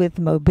to do with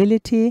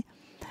mobility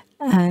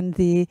and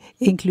the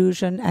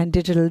inclusion and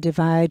digital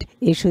divide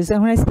issues.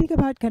 And when I speak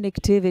about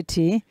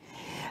connectivity,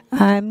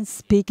 I'm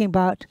speaking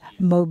about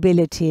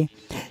mobility.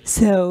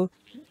 So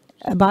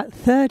about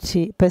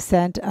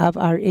 30% of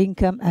our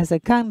income as a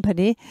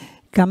company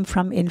come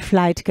from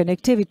in-flight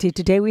connectivity.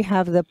 Today we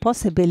have the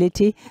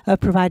possibility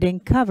of providing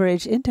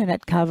coverage,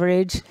 internet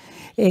coverage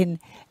in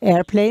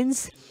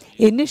airplanes,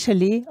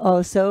 initially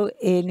also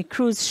in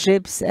cruise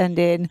ships and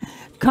in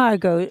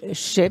cargo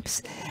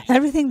ships,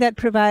 everything that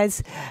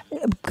provides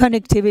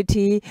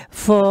connectivity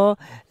for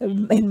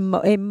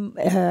movement,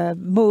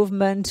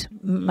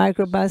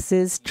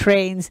 microbuses,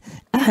 trains,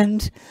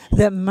 and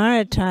the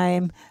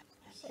maritime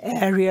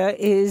area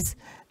is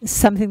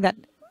something that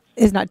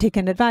is not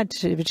taken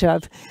advantage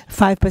of.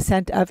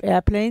 5% of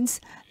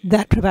airplanes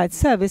that provide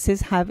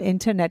services have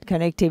internet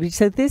connectivity.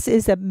 So this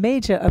is a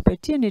major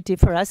opportunity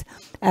for us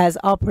as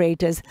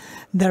operators.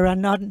 There are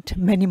not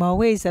many more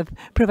ways of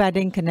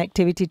providing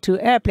connectivity to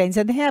airplanes,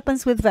 and it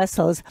happens with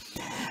vessels.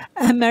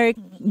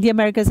 The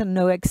Americas are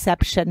no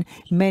exception.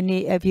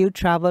 Many of you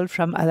traveled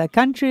from other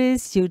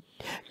countries. You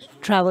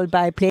traveled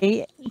by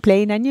plane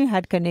and you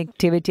had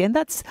connectivity, and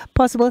that's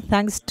possible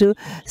thanks to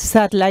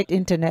satellite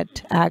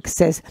internet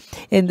access.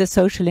 In the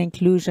social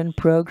inclusion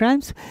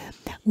programs,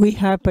 we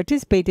have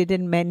participated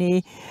in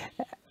many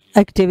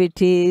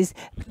activities.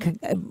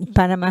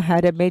 Panama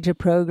had a major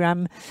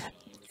program,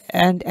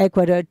 and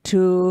Ecuador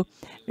too,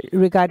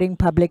 regarding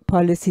public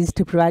policies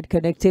to provide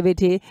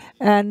connectivity,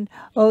 and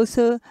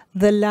also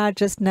the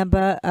largest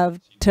number of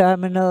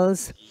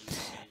terminals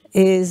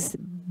is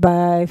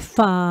by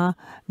far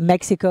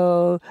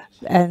Mexico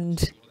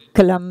and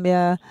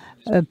Colombia,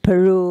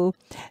 Peru.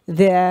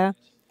 There,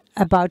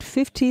 about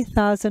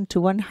 50,000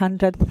 to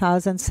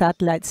 100,000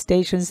 satellite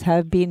stations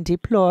have been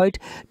deployed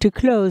to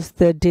close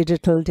the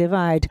digital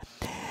divide.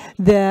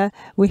 There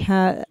we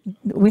have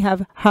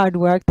hard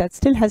work that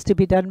still has to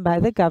be done by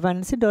the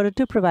governments in order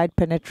to provide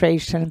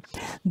penetration.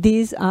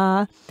 These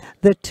are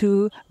the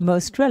 2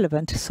 most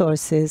relevant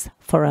sources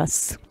for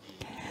us.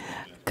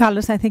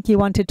 Carlos, I think you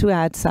wanted to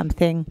add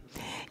something.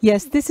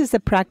 Yes, this is a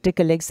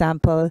practical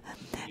example.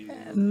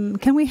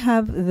 can we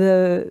have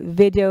the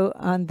video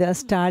on the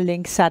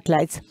Starlink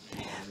satellites?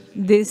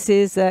 This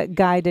is a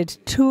guided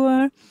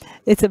tour.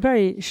 It's a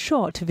very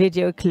short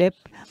video clip.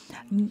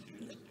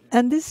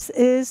 And this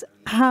is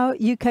how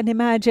you can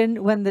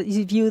imagine when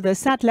you view the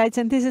satellites,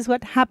 and this is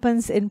what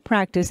happens in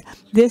practice.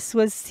 This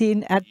was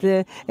seen at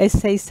the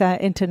Ezeiza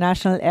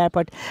International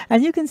Airport,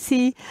 and you can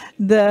see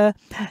the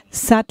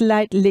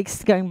satellite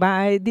links going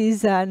by.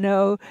 These are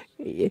no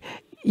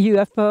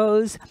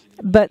UFOs,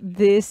 but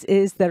this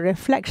is the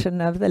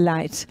reflection of the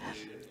light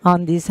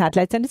on these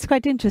satellites. And it's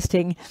quite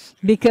interesting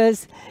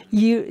because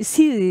you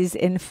see these,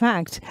 in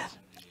fact,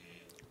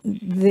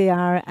 they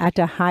are at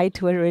a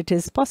height where it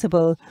is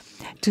possible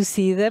to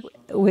see them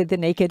with the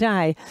naked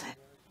eye.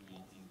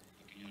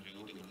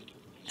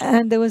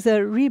 And there was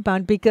a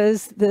rebound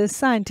because the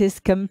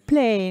scientists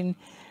complain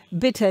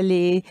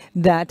bitterly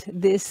that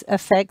this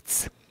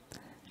affects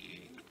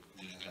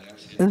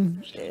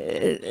when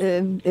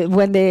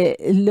they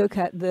look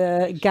at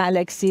the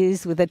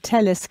galaxies with the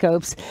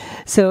telescopes.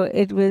 So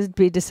it would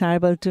be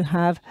desirable to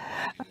have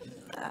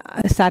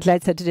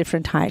satellites at a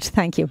different height.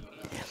 Thank you.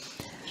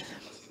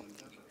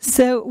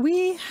 So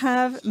we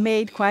have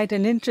made quite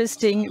an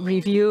interesting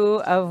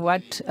review of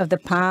the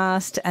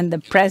past and the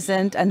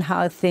present and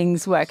how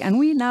things work. And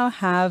we now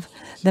have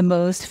the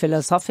most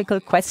philosophical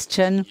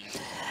question,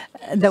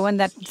 the one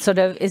that sort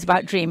of is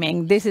about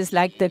dreaming. This is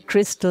like the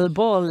crystal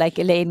ball, like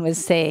Elaine was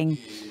saying.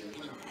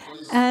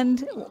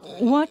 And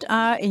what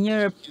are, in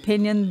your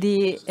opinion,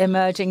 the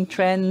emerging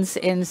trends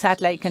in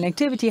satellite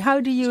connectivity? How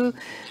do you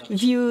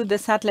view the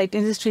satellite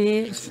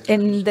industry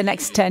in the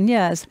next 10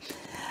 years?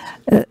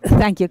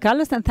 Thank you,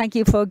 Carlos, and thank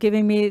you for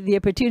giving me the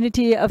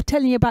opportunity of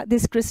telling you about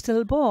this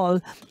crystal ball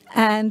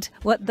and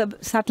what the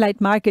satellite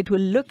market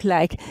will look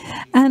like.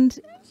 And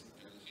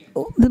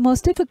the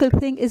most difficult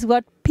thing is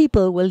what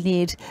people will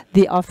need.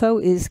 The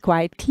offer is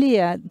quite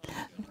clear.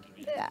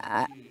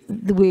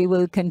 We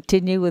will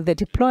continue with the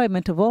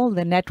deployment of all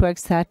the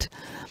networks that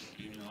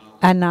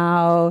are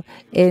now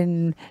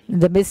in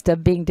the midst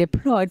of being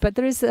deployed. But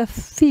there is a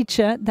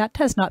feature that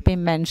has not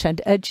been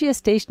mentioned. A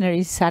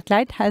geostationary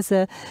satellite has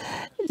a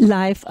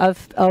life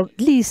of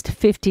at least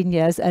 15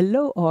 years, a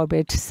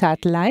low-orbit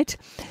satellite,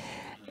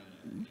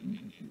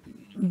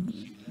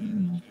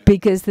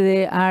 because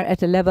they are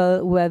at a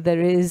level where there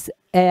is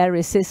air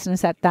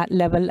resistance at that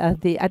level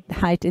of the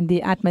height in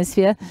the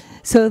atmosphere.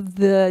 So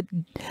the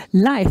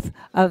life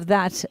of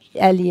that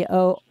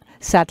LEO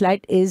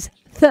satellite is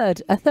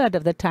a third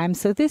of the time.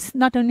 So this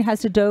not only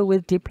has to do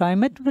with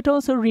deployment, but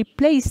also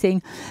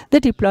replacing the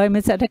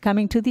deployments that are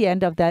coming to the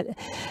end of that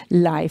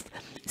life.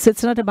 So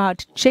it's not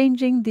about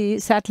changing the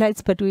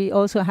satellites, but we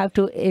also have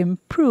to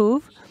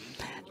improve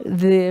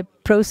the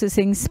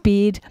processing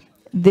speed.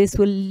 This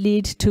will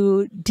lead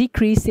to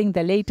decreasing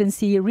the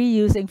latency,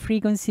 reusing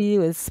frequency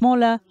with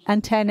smaller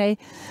antennae.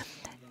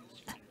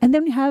 And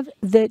then we have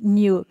the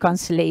new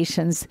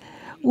constellations.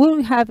 Will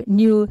we have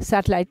new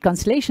satellite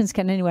constellations?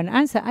 Can anyone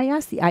answer? I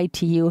asked the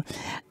ITU,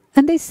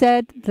 and they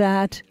said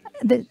that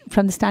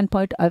from the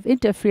standpoint of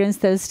interference,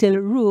 there's still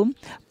room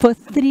for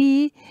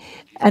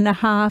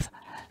 3.5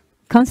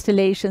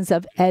 constellations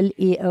of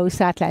LEO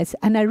satellites.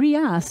 And I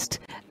re-asked,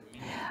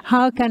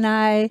 how can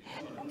I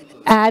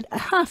add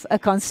half a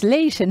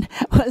constellation?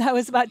 Well, I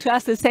was about to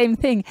ask the same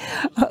thing.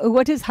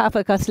 What is half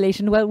a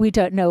constellation? Well, we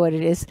don't know what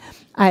it is.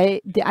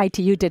 The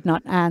ITU did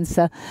not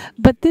answer.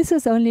 But this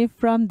is only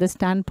from the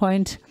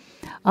standpoint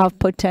of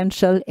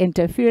potential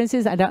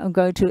interferences. I don't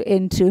go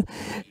into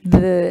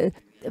the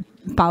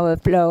power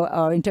flow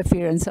or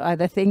interference or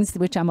other things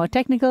which are more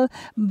technical,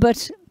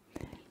 but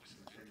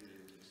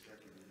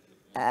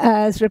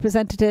as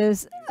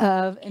representatives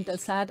of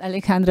Intelsat,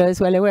 Alejandro is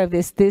well aware of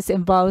this. This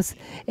involves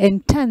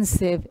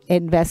intensive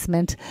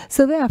investment.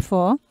 So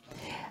therefore,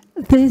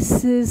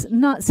 this is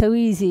not so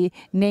easy,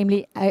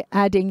 namely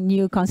adding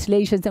new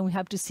constellations, and we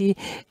have to see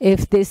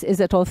if this is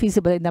at all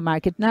feasible in the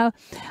market. Now,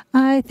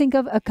 I think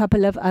of a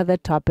couple of other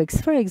topics.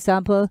 For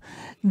example,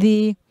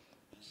 the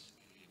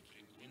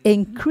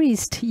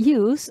increased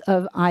use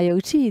of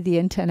IoT, the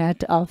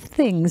Internet of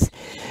Things.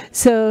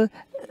 So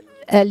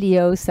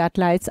LEO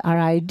satellites are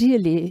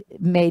ideally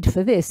made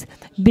for this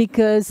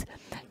because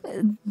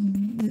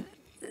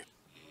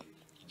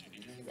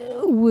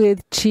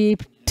with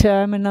cheap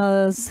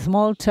terminals,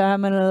 small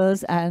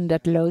terminals, and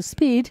at low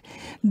speed,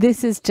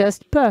 this is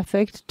just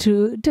perfect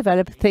to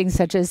develop things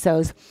such as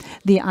those.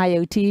 The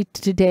IoT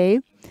today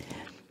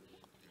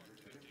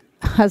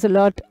has a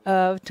lot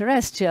of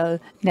terrestrial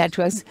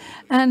networks,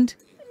 and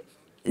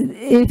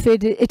if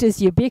it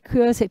is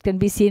ubiquitous, it can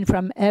be seen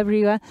from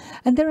everywhere.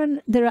 And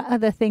there are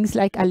other things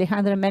like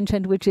Alejandro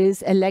mentioned, which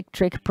is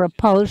electric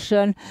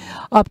propulsion,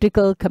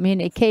 optical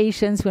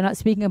communications. We're not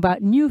speaking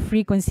about new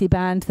frequency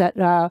bands that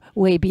are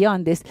way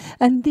beyond this.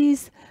 And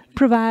these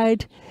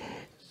provide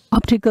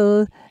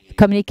optical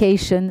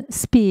communication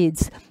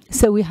speeds.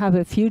 So we have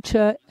a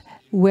future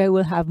where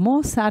we'll have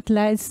more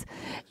satellites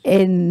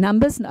in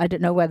numbers, I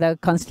don't know whether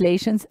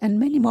constellations, and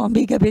many more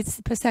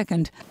megabits per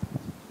second.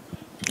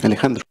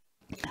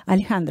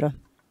 Alejandro.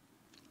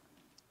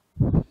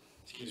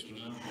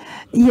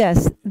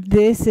 Yes,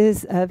 this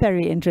is a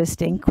very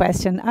interesting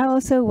question. I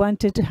also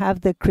wanted to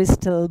have the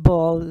crystal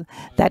ball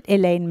that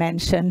Elaine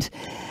mentioned.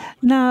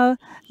 Now,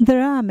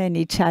 there are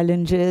many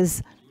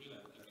challenges.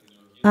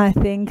 I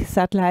think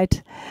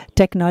satellite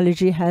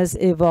technology has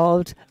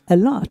evolved a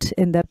lot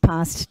in the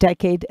past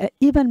decade,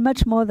 even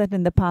much more than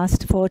in the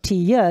past 40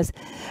 years.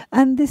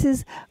 And this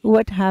is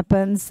what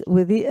happens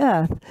with the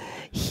Earth.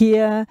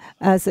 Here,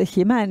 as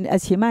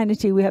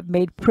humanity, we have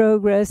made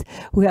progress.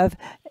 We have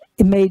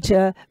made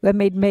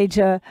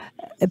major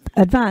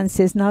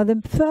advances. Now,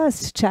 the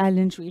first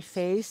challenge we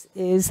face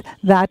is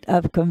that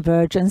of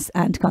convergence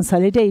and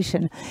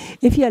consolidation.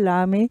 If you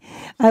allow me,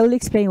 I will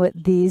explain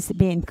what these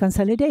mean.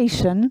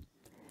 Consolidation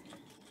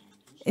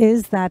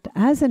is that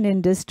as an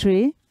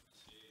industry,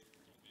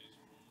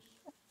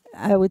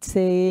 I would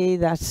say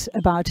that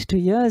about 2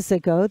 years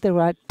ago, there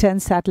were 10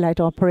 satellite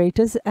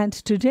operators, and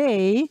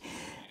today,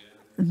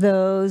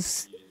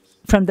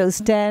 from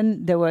those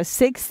 10, there were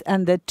 6,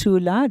 and the 2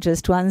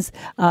 largest ones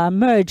are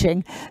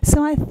merging.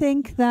 So I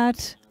think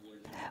that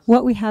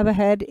what we have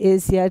ahead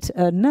is yet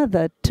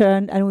another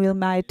turn, and we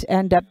might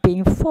end up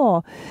being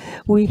 4.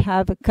 We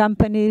have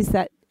companies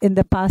that in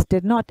the past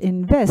did not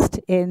invest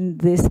in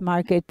this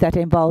market that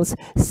involves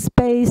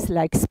space,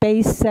 like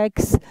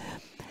SpaceX,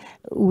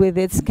 with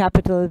its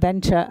capital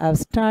venture of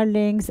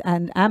Starlink,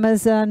 and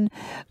Amazon,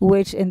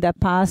 which in the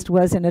past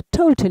was in a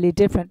totally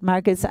different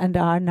markets and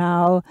are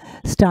now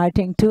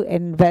starting to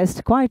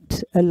invest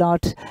quite a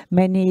lot,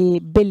 many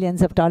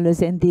billions of dollars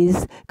in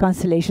these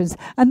constellations.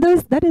 And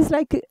that is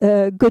like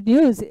good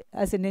news,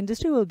 as an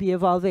industry will be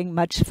evolving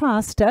much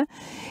faster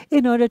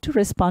in order to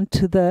respond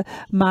to the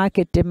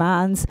market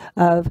demands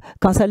of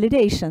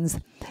consolidations.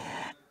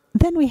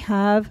 Then we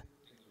have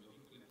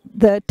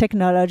the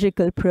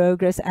technological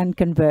progress and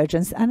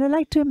convergence. And I'd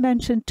like to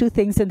mention 2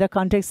 things in the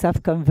context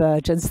of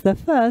convergence. The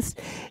first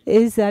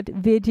is that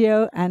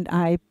video and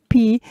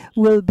IP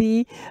will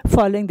be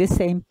following the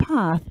same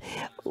path.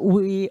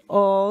 We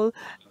all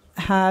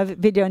have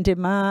video on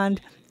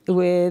demand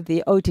with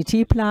the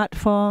OTT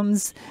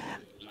platforms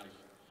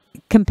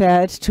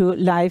compared to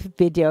live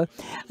video.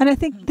 And I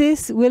think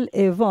this will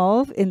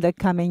evolve in the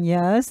coming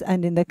years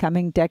and in the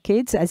coming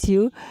decades, as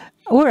you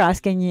were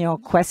asking your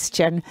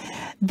question.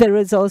 There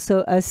is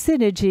also a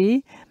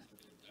synergy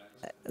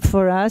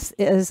for us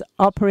as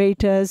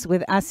operators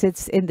with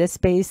assets in the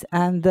space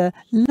and the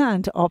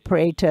land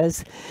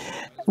operators.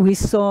 We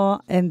saw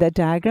in the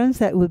diagrams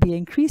that will be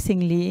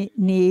increasingly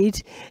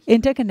need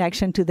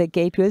interconnection to the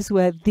gateways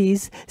where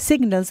these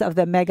signals of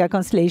the mega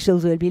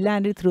constellations will be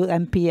landed through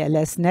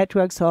MPLS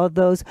networks or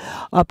those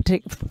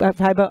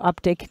fiber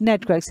optic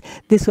networks.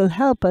 This will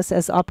help us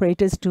as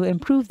operators to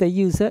improve the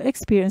user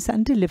experience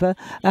and deliver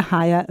a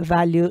higher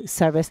value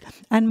service.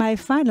 And my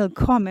final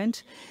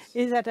comment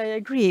is that I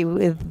agree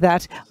with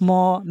that.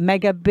 More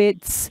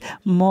megabits,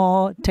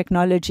 more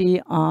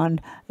technology on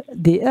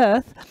the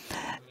Earth.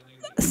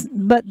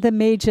 But the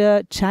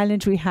major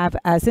challenge we have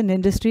as an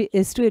industry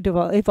is to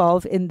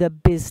evolve in the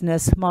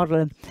business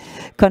model.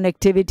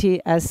 Connectivity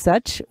as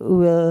such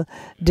will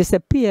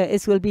disappear.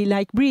 It will be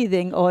like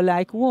breathing or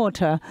like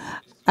water.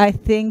 I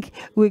think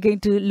we're going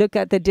to look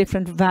at the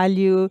different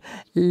value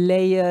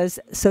layers.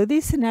 So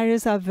these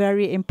scenarios are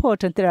very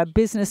important. There are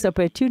business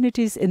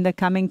opportunities in the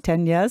coming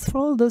 10 years for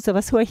all those of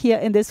us who are here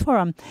in this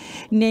forum,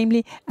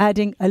 namely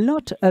adding a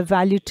lot of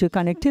value to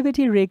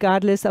connectivity,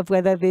 regardless of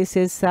whether this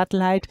is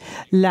satellite,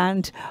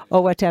 land,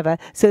 or whatever.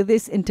 So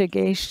this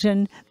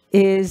integration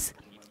is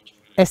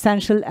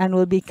essential and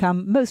will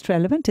become most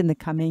relevant in the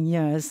coming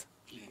years.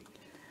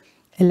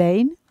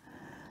 Elaine?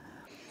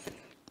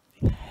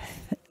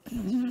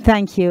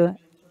 Thank you.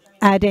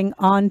 Adding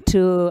on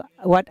to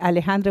what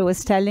Alejandro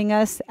was telling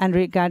us, and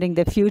regarding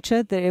the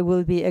future, there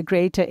will be a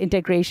greater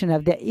integration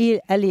of the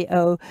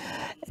LEO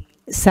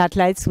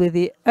satellites with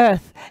the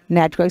Earth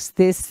networks.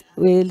 This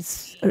will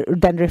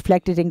then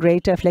reflected in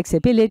greater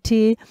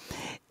flexibility.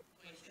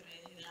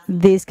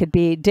 These could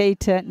be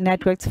data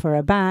networks for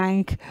a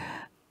bank,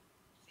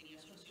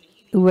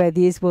 where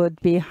these would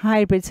be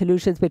hybrid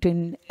solutions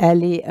between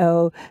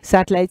LEO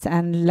satellites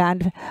and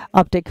land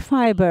optic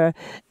fiber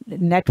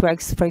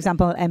networks, for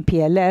example,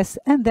 MPLS,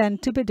 and then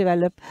to be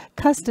developed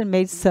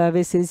custom-made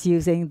services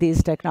using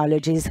these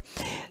technologies.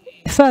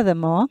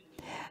 Furthermore,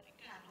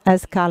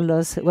 as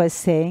Carlos was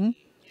saying,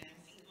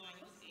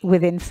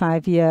 within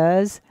 5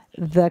 years,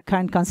 the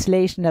current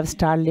constellation of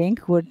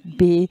Starlink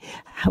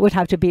would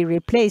have to be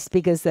replaced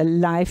because the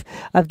life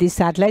of these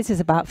satellites is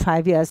about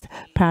 5 years.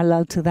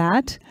 Parallel to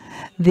that,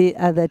 the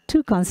other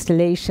 2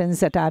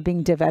 constellations that are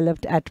being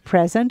developed at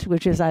present,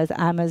 which is as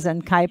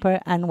Amazon Kuiper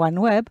and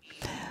OneWeb,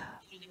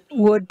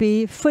 would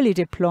be fully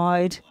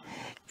deployed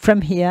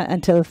from here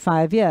until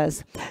 5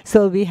 years.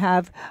 So we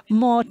have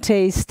more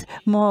taste,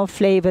 more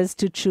flavors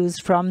to choose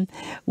from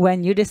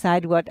when you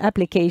decide what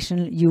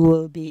application you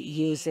will be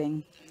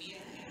using.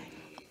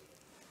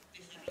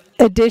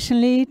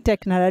 Additionally,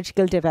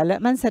 technological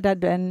developments that are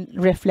then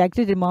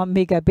reflected in more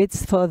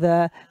megabits for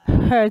the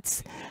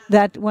hertz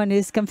that one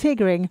is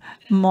configuring,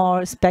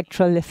 more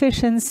spectral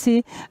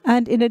efficiency.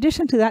 And in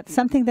addition to that,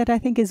 something that I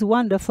think is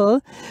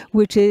wonderful,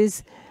 which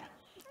is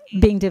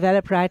being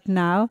developed right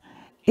now,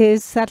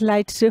 is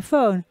satellite to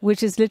phone,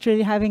 which is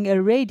literally having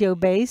a radio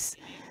base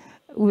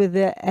with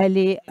the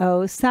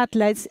LEO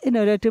satellites in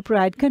order to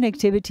provide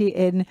connectivity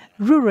in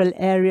rural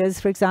areas,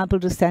 for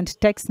example, to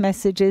send text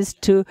messages,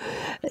 to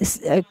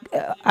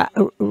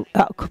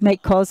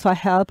make calls for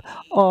help,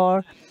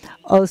 or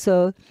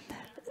also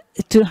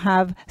to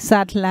have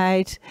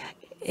satellite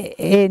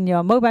in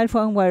your mobile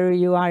phone where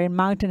you are in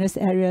mountainous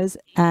areas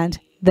and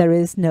there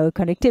is no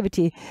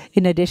connectivity.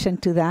 In addition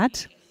to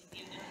that,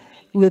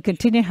 we'll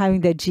continue having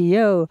the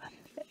GEO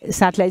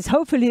satellites.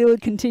 Hopefully it will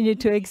continue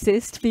to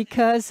exist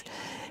because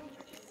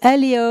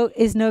LEO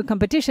is no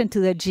competition to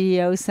the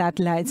GEO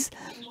satellites.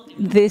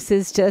 This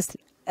is just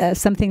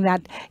something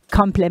that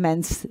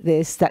complements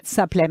this, that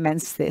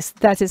supplements this.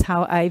 That is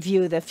how I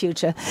view the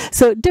future.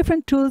 So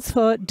different tools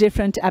for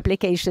different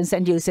applications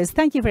and uses.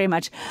 Thank you very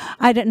much.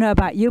 I don't know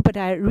about you, but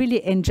I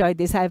really enjoyed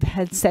this. I've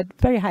had set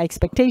very high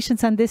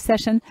expectations on this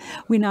session.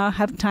 We now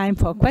have time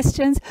for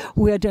questions.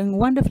 We are doing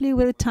wonderfully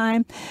with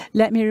time.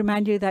 Let me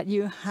remind you that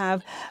you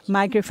have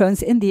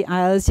microphones in the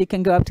aisles. You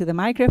can go up to the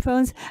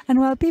microphones. And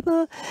while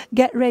people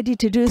get ready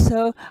to do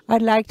so,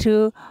 I'd like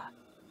to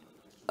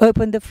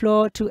open the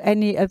floor to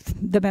any of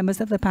the members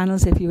of the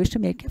panels if you wish to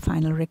make a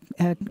final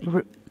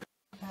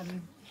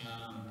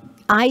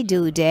I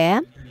do dare.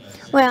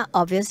 Well,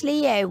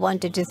 obviously, I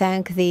wanted to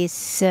thank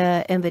this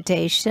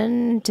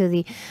invitation to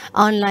the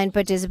online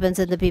participants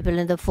and the people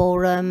in the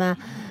forum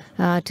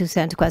to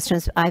send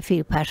questions. I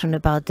feel passionate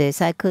about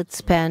this. I could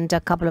spend a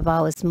couple of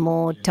hours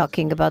more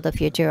talking about the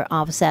future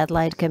of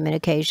satellite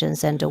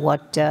communications and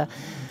what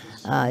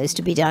is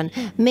to be done.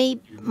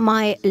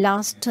 My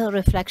last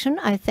reflection,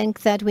 I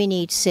think that we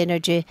need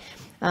synergy.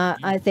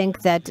 I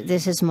think that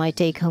this is my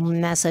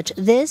take-home message.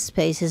 This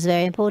space is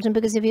very important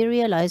because if you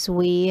realize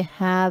we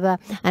have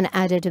an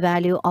added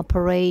value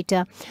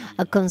operator,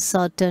 a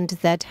consultant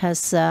that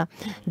has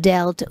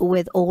dealt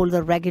with all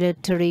the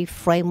regulatory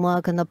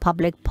framework and the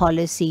public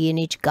policy in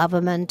each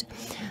government,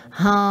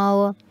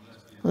 how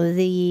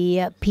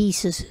the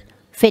pieces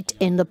fit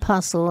in the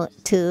puzzle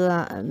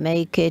to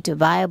make it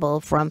viable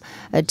from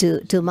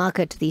to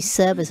market these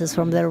services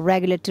from the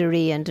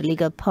regulatory and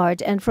legal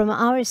part, and from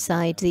our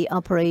side the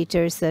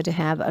operators that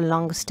have a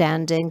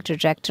long-standing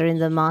trajectory in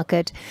the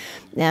market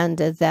and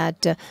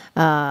that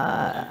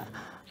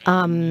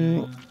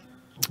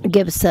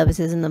give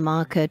services in the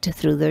market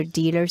through their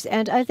dealers.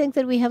 And I think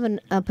that we have an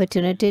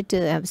opportunity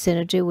to have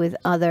synergy with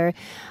other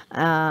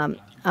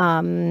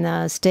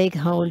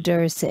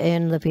stakeholders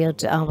in the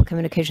field of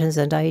communications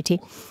and IT.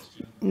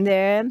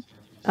 There,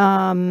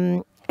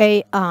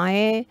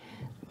 AI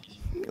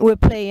will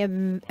play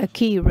a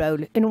key role.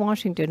 In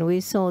Washington,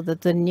 we saw that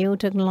the new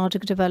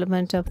technological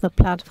development of the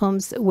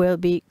platforms will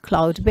be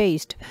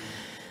cloud-based.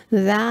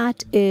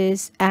 That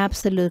is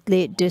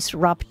absolutely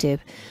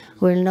disruptive.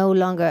 We'll no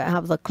longer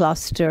have the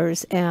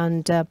clusters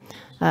and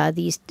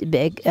these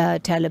big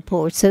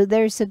teleports. So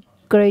there's a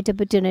great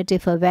opportunity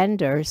for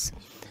vendors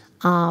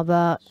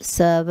of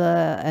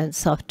server and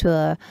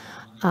software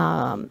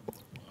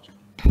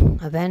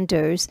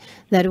vendors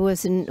that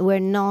were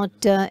not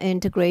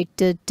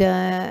integrated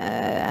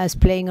as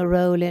playing a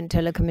role in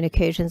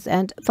telecommunications.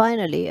 And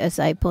finally, as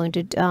I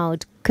pointed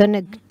out,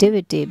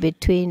 connectivity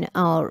between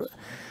our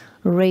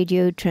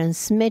radio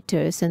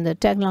transmitters and the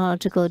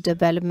technological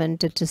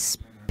development at a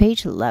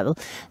spatial level,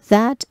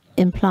 that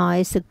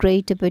implies a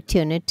great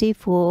opportunity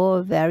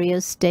for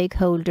various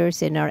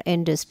stakeholders in our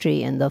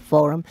industry and the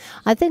forum.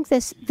 I think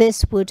this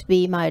would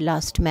be my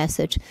last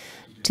message,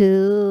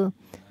 to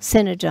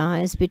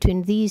synergize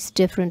between these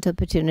different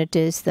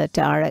opportunities that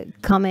are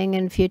coming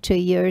in future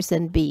years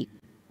and be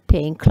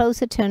paying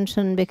close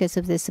attention because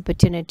of this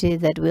opportunity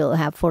that we'll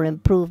have for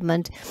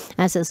improvement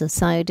as a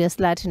society, as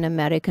Latin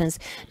Americans,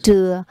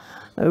 to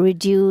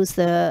reduce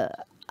the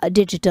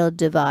digital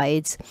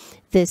divides.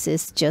 This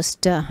is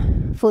just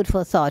food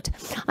for thought.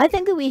 I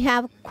think that we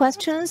have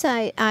questions.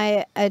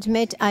 I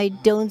admit I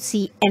don't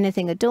see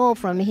anything at all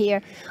from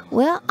here.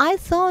 Well, I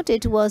thought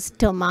it was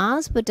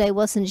Thomas, but I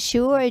wasn't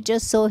sure. I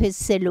just saw his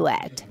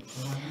silhouette.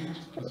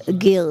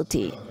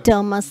 Guilty.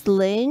 Thomas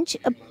Lynch,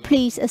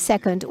 please a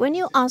second. When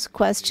you ask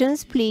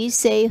questions, please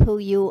say who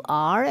you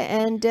are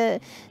and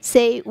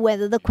say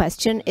whether the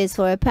question is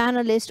for a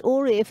panelist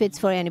or if it's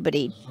for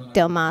anybody.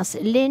 Thomas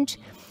Lynch,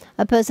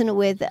 a person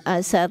with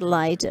a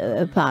satellite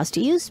past.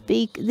 You said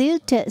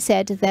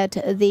that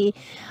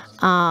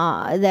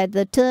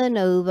the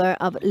turnover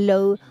of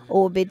low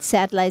orbit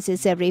satellites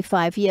is every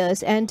 5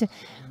 years, and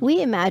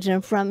we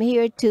imagine from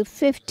here to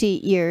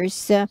 50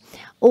 years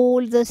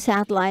all the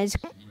satellites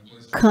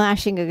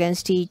clashing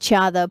against each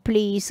other.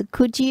 Please,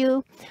 could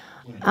you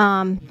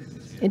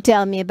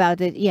Tell me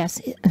about it. Yes,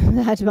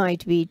 that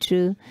might be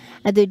true.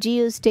 At the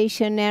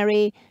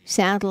geostationary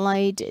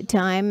satellite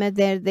time,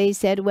 there they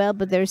said, well,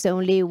 but there's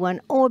only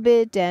one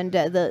orbit and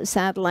the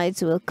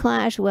satellites will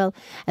clash. Well,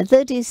 at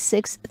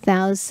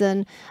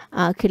 36,000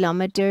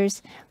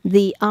 kilometers,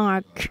 the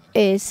arc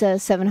is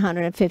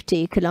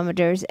 750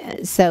 kilometers.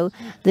 So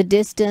the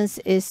distance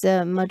is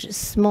much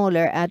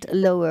smaller at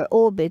lower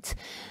orbits.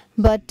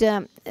 But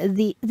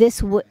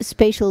this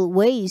spatial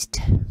waste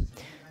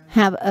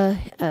have a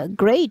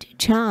great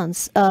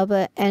chance of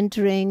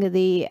entering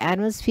the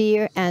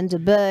atmosphere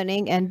and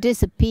burning and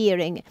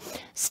disappearing.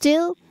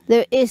 Still,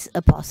 there is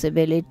a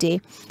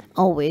possibility,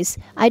 always.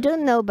 I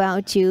don't know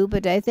about you,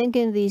 but I think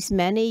in these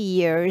many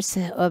years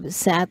of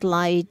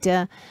satellite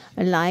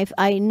life,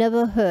 I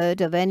never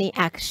heard of any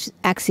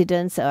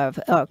accidents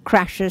or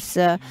crashes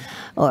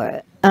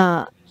or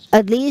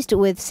at least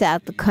with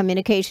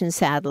communication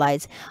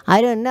satellites.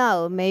 I don't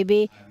know,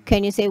 maybe,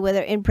 can you say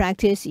whether in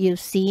practice you've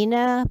seen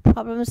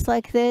problems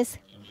like this?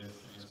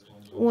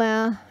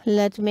 Well,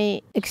 let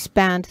me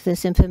expand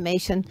this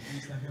information.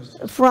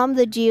 From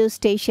the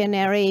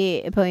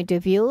geostationary point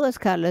of view, as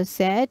Carlos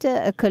said,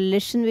 a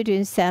collision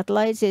between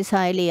satellites is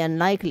highly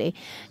unlikely,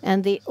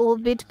 and the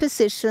orbit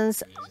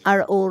positions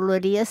are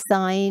already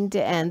assigned,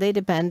 and they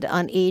depend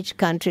on each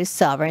country's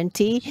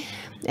sovereignty,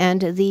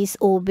 and these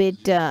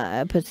orbit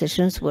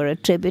positions were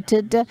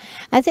attributed.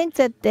 I think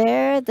that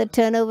there the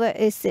turnover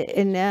is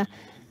in a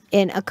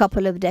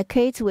couple of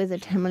decades. With the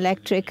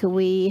thermoelectric,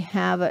 we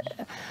have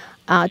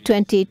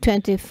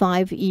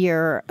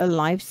 25-year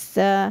lives.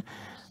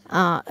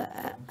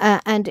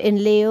 And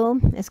in LEO,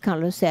 as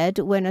Carlos said,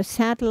 when a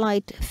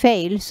satellite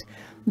fails,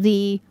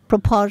 the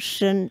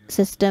propulsion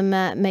system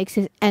makes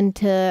it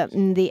enter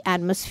the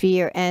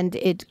atmosphere and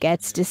it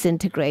gets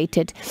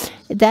disintegrated.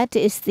 That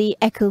is the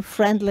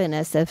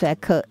eco-friendliness of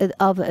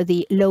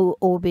the low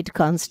orbit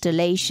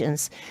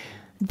constellations.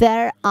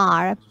 There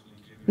are,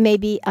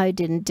 maybe I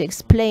didn't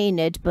explain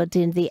it, but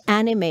in the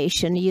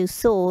animation you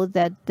saw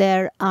that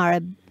there are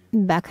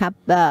backup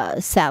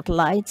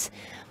satellites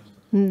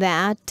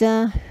that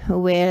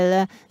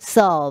will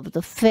solve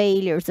the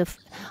failures of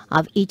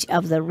each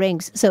of the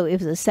rings. So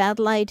if the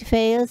satellite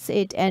fails,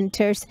 it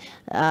enters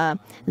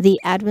the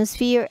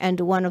atmosphere, and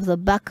one of the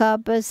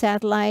backup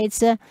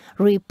satellites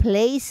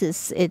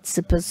replaces its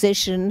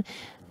position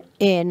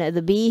in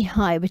the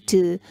beehive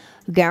to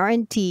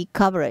guarantee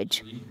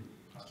coverage.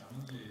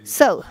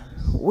 So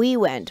we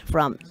went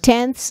from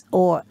tenths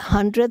or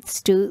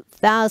hundredths to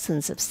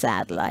thousands of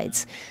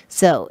satellites.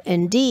 So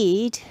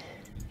indeed,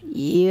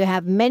 you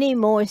have many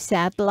more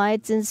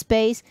satellites in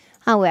space.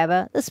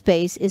 However, the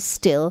space is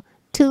still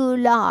too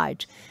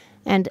large,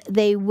 and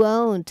they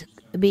won't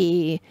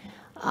be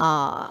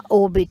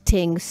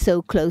orbiting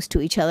so close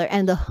to each other.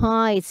 And the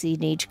heights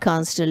in each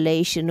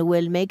constellation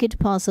will make it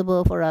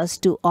possible for us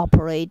to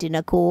operate in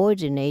a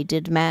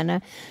coordinated manner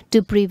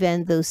to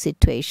prevent those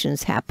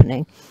situations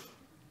happening.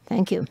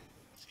 Thank you.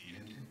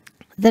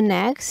 The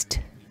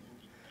next.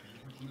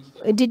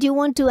 Did you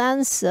want to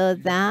answer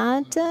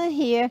that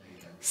here?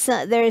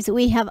 So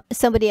we have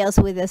somebody else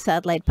with a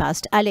satellite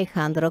past,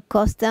 Alejandro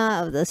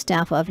Costa of the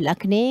staff of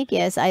LACNIC.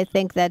 Yes, I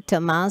think that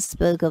Tomas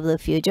spoke of the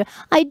future.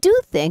 I do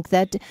think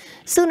that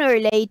sooner or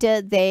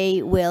later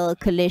they will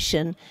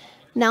collision.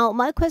 Now,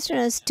 my question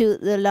is to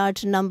the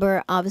large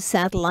number of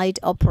satellite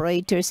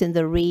operators in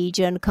the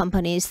region,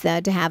 companies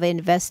that have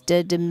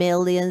invested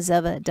millions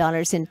of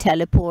dollars in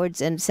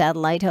teleports and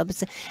satellite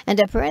hubs, and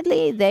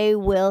apparently they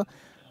will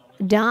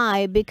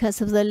die because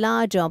of the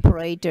large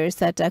operators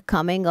that are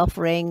coming,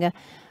 offering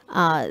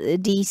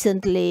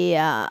decently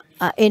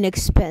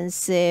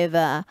inexpensive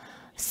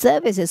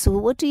services. So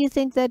what do you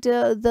think that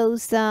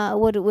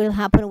what will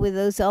happen with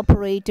those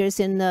operators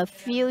in the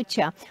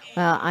future?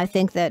 I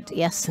think that,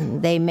 yes,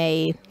 they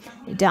may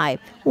die.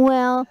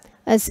 Well,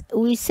 as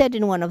we said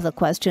in one of the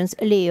questions,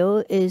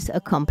 LEO is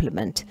a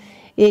complement.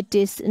 It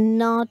is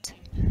not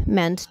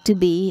meant to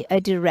be a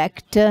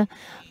direct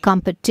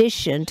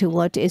competition to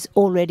what is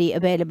already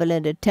available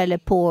in the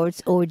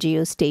teleports or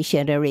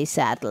geostationary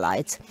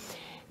satellites.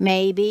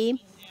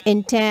 Maybe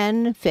in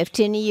 10,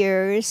 15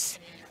 years,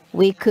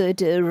 we could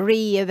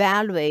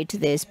reevaluate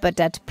this, but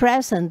at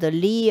present, the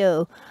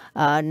LEO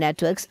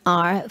networks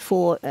are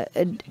for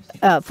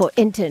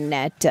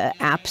internet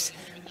apps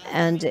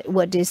and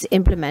what is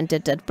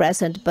implemented at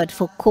present, but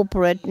for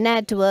corporate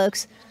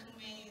networks,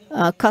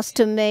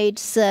 custom-made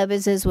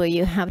services where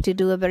you have to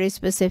do a very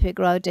specific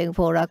routing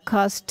for a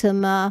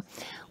customer.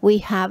 We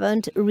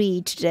haven't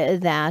reached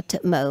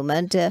that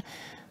moment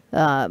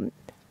to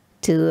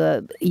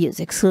use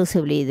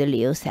exclusively the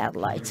LEO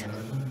satellites.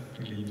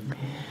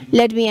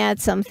 Let me add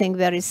something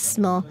very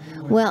small.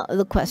 Well,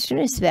 the question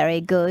is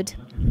very good,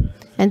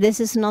 and this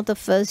is not the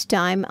first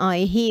time I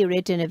hear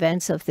it in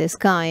events of this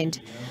kind.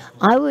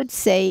 I would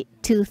say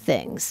two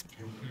things.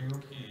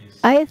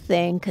 I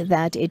think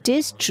that it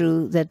is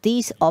true that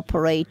these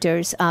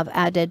operators of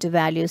added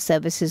value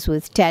services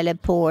with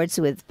teleports,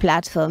 with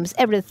platforms,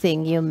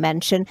 everything you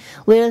mentioned,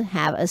 will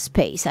have a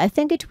space. I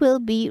think it will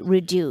be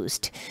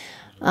reduced.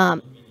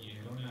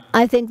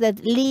 I think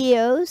that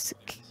LEOs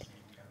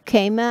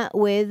came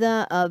with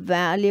a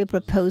value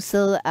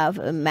proposal of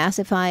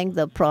massifying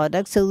the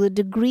product. So the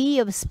degree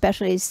of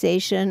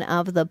specialization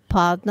of the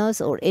partners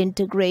or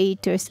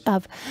integrators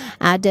of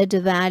added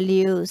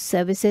value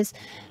services,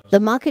 the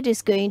market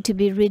is going to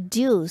be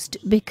reduced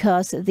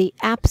because the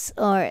apps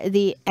or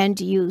the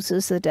end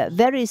users that are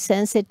very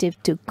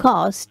sensitive to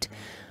cost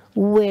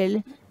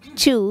will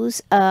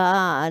choose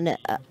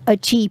a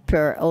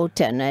cheaper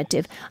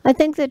alternative. I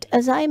think that,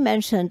 as I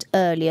mentioned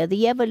earlier,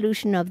 the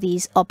evolution of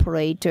these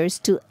operators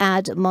to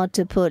add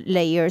multiple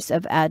layers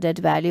of added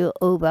value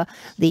over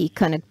the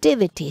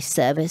connectivity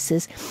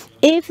services,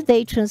 if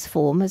they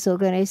transform as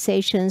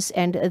organizations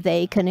and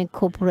they can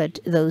incorporate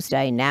those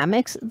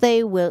dynamics,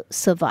 they will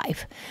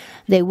survive.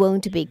 They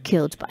won't be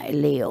killed by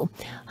LEO.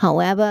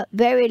 However,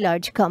 very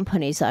large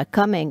companies are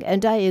coming,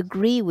 and I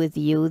agree with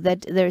you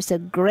that there's a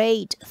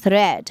great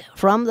threat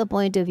from the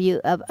point of view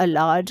of a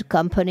large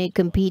company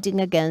competing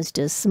against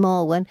a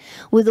small one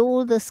with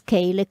all the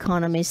scale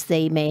economies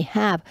they may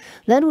have.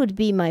 That would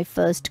be my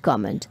first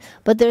comment.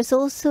 But there's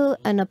also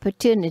an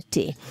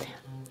opportunity.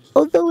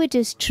 Although it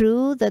is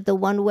true that the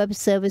OneWeb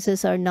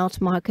services are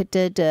not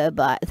marketed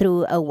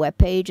through a web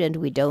page, and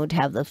we don't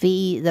have the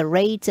fee, the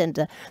rates,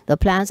 and the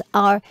plans,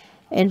 our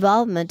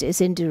involvement is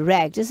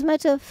indirect. As a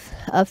matter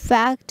of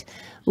fact,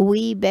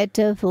 we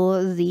better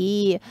for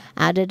the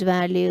added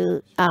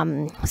value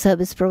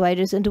service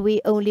providers, and we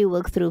only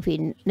work through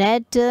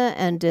Finet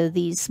and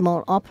these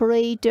small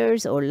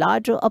operators or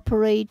larger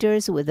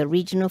operators with a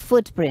regional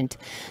footprint.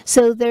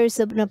 So there's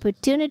an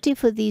opportunity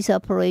for these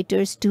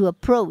operators to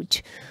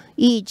approach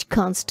each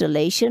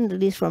constellation. At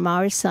least from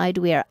our side,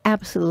 we are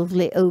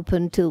absolutely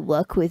open to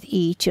work with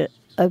each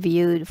of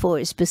you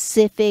for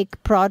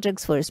specific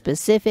projects, for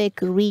specific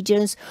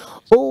regions,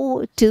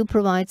 or to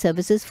provide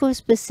services for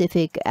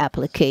specific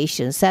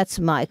applications. That's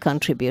my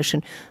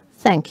contribution.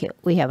 Thank you.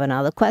 We have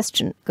another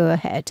question. Go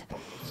ahead.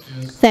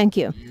 Thank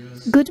you.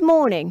 Good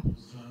morning.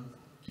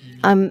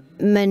 I'm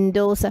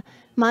Mendoza.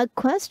 My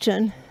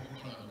question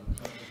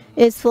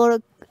is for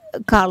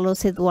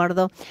Carlos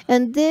Eduardo.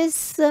 And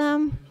this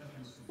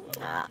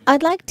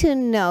I'd like to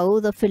know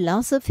the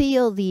philosophy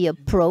or the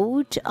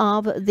approach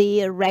of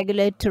the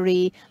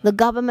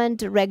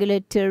government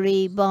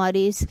regulatory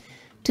bodies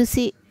to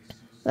see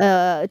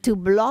to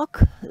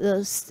block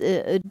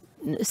the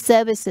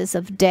services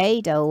of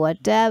data or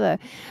whatever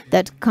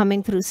that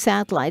coming through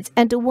satellites,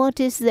 and what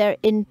is their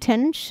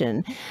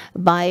intention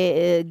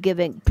by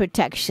giving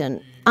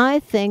protection. I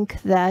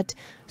think that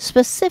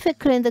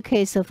specifically in the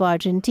case of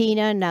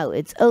Argentina, now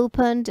it's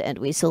opened, and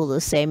we saw the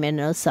same in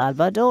El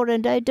Salvador,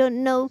 and I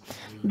don't know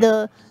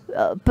the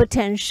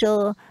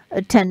potential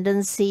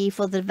tendency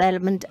for the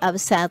development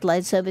of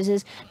satellite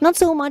services, not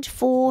so much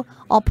for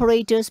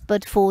operators,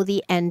 but for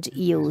the end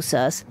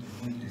users.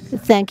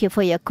 Thank you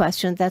for your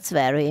question. That's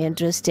very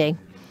interesting.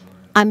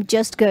 I'm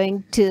just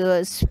going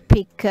to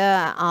speak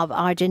of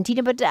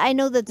Argentina, but I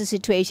know that the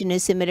situation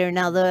is similar in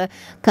other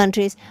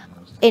countries.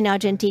 In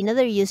Argentina,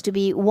 there used to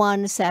be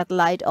one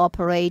satellite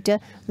operator.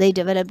 They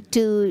developed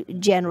two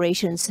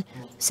generations,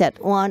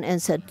 Set1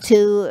 and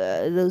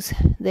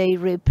Set2. They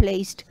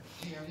replaced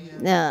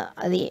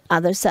the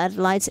other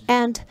satellites,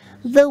 and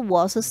there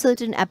was a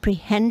certain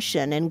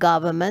apprehension in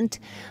government.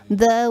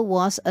 There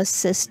was a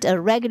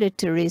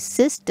regulatory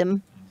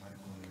system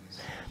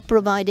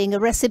providing a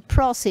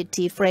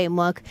reciprocity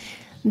framework.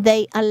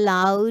 They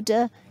allowed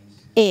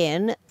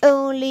in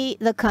only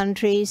the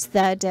countries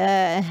that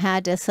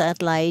had a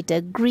satellite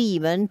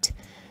agreement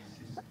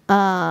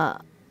and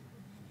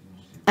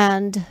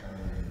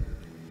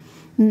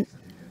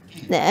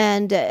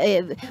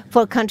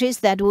for countries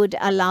that would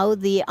allow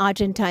the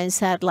Argentine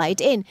satellite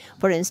in.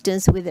 For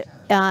instance,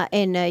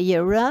 in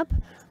Europe,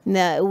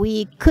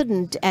 we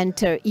couldn't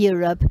enter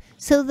Europe.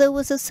 So there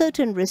was a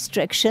certain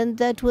restriction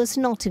that was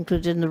not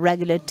included in the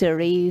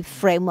regulatory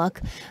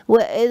framework.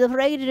 The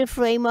regulatory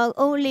framework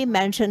only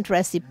mentioned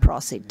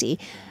reciprocity.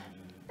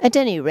 At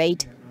any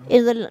rate,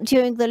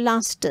 during the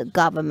last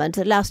government,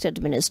 the last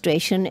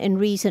administration, in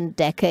recent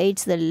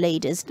decades, the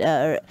latest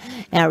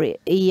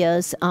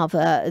years of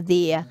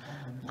the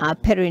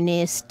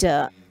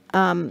Peronist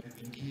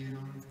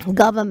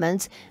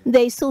governments,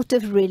 they sort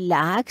of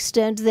relaxed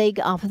and they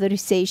gave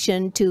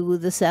authorization to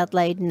the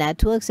satellite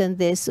networks, and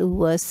this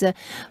was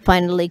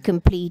finally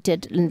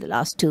completed in the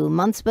last 2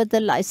 months, but the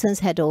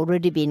license had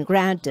already been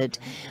granted.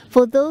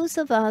 For those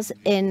of us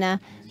in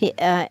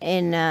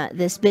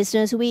this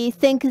business, we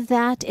think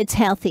that it's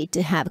healthy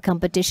to have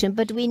competition,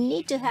 but we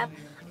need to have,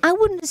 I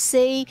wouldn't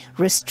say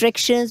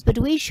restrictions, but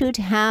we should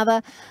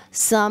have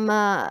some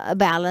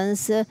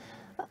balance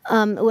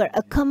where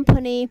a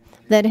company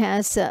that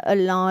has a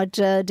large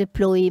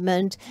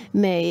deployment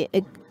may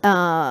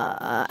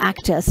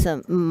act as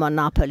a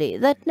monopoly.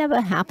 That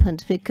never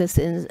happened, because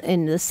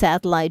in the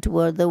satellite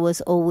world there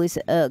was always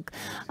a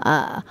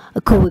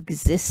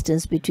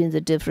coexistence between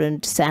the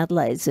different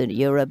satellites in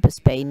Europe,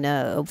 Spain,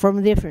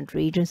 from different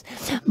regions.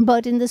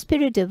 But in the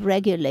spirit of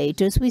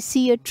regulators, we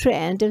see a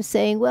trend of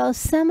saying, well,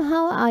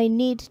 somehow I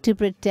need to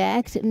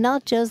protect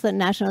not just the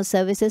national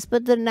services,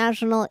 but the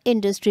national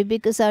industry,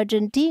 because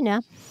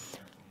Argentina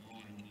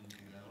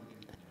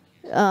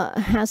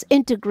has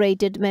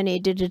integrated many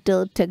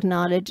digital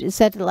technologies,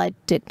 satellite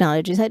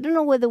technologies. I don't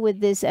know whether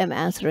with this I'm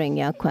answering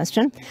your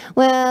question.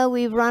 Well,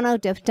 we've run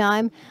out of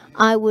time.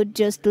 I would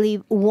just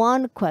leave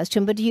one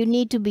question, but you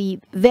need to be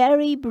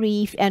very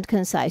brief and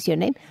concise. Your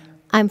name?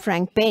 I'm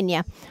Frank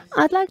Peña.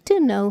 I'd like to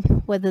know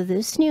whether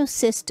this new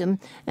system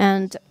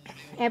and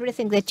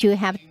everything that you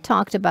have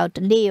talked about,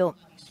 Leo,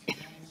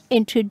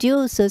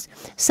 introduces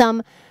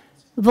some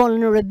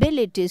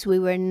vulnerabilities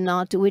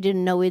we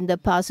didn't know in the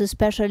past,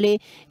 especially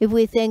if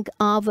we think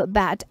of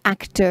bad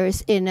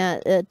actors in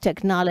a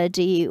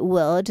technology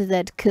world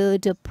that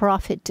could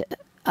profit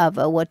of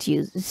what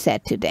you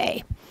said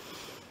today.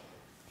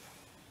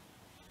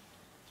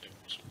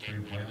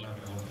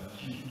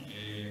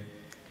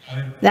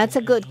 That's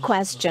a good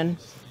question.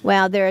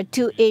 Well, there are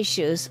two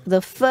issues.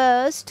 The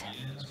first,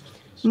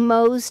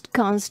 most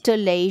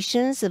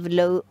constellations of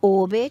low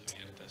orbit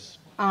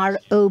are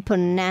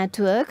open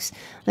networks.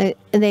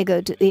 They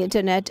go to the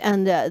internet,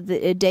 and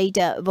the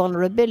data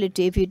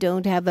vulnerability, if you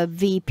don't have a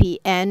VPN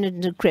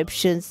and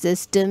encryption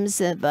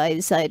systems by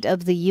the side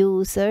of the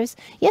users,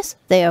 yes,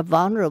 they are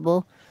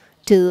vulnerable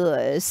to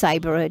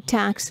cyber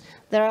attacks.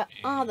 There are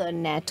other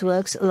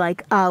networks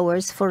like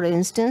ours, for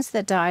instance,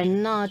 that are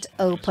not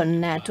open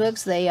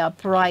networks. They are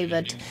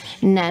private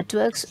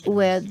networks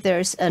where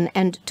there's an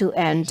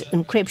end-to-end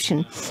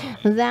encryption.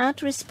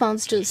 That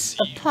responds to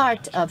a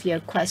part of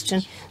your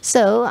question.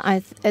 So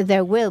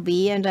there will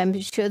be, and I'm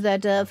sure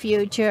that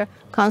future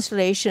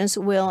constellations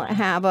will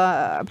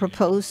have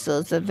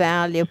proposals of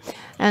value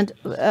and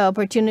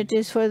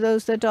opportunities for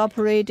those that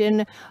operate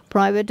in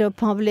private or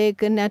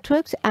public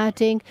networks.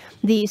 Adding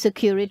the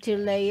security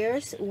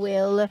layers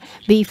will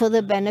be for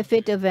the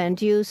benefit of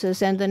end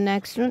users. And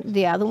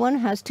the other one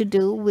has to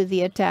do with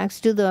the attacks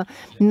to the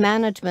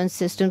management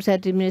systems,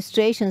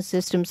 administration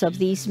systems of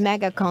these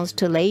mega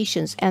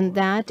constellations. And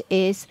that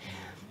is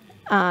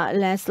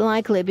less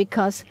likely,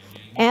 because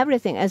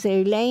everything, as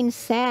Elaine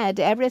said,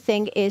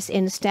 everything is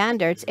in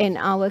standards. In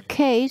our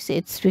case,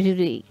 it's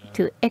really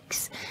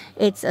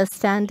it's a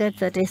standard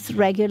that is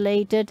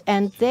regulated,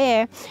 and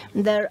there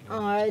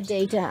are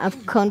data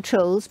of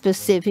control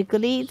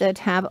specifically that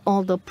have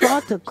all the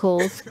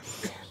protocols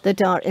that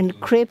are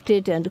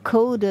encrypted and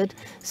coded,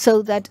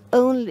 so that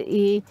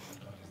only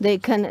they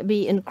can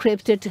be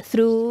encrypted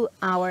through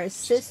our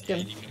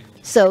system.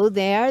 So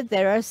there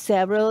are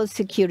several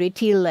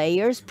security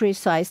layers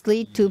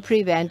precisely to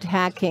prevent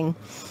hacking.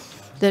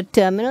 The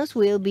terminals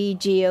will be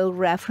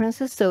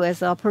geo-references, so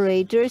as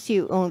operators,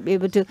 you won't be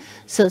able to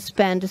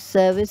suspend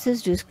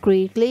services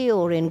discreetly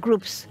or in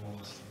groups.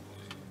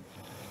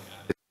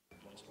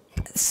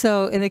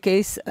 So in the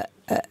case,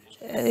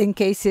 in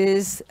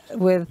cases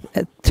with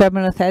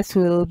terminal thefts,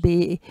 we'll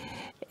be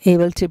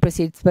able to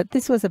proceed. But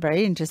this was a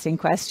very interesting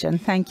question.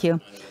 Thank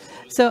you.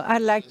 So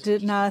I'd like to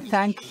now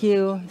thank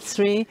you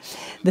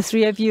the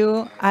three of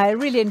you. I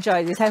really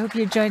enjoyed this. I hope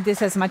you enjoyed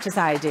this as much as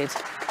I did.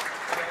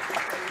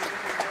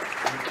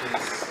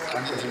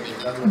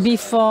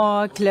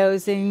 Before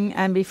closing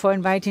and before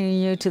inviting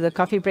you to the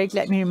coffee break,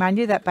 let me remind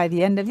you that by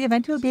the end of the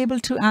event, you'll be able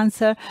to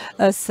answer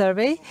a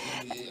survey.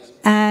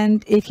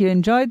 And if you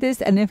enjoyed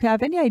this, and if you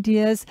have any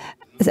ideas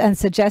and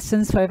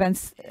suggestions for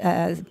events,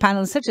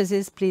 panels such as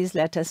this, please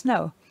let us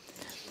know.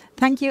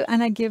 Thank you,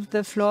 and I give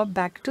the floor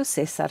back to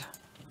César.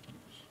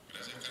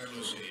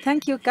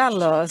 Thank you,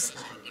 Carlos.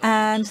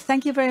 And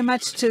thank you very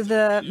much to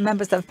the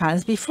members of the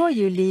panels. Before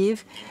you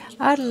leave,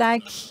 I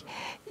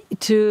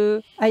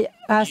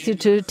ask you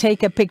to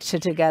take a picture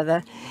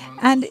together.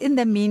 And in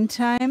the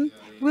meantime,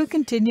 we'll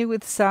continue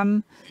with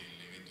some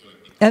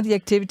of the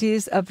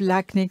activities of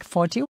LACNIC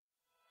 41.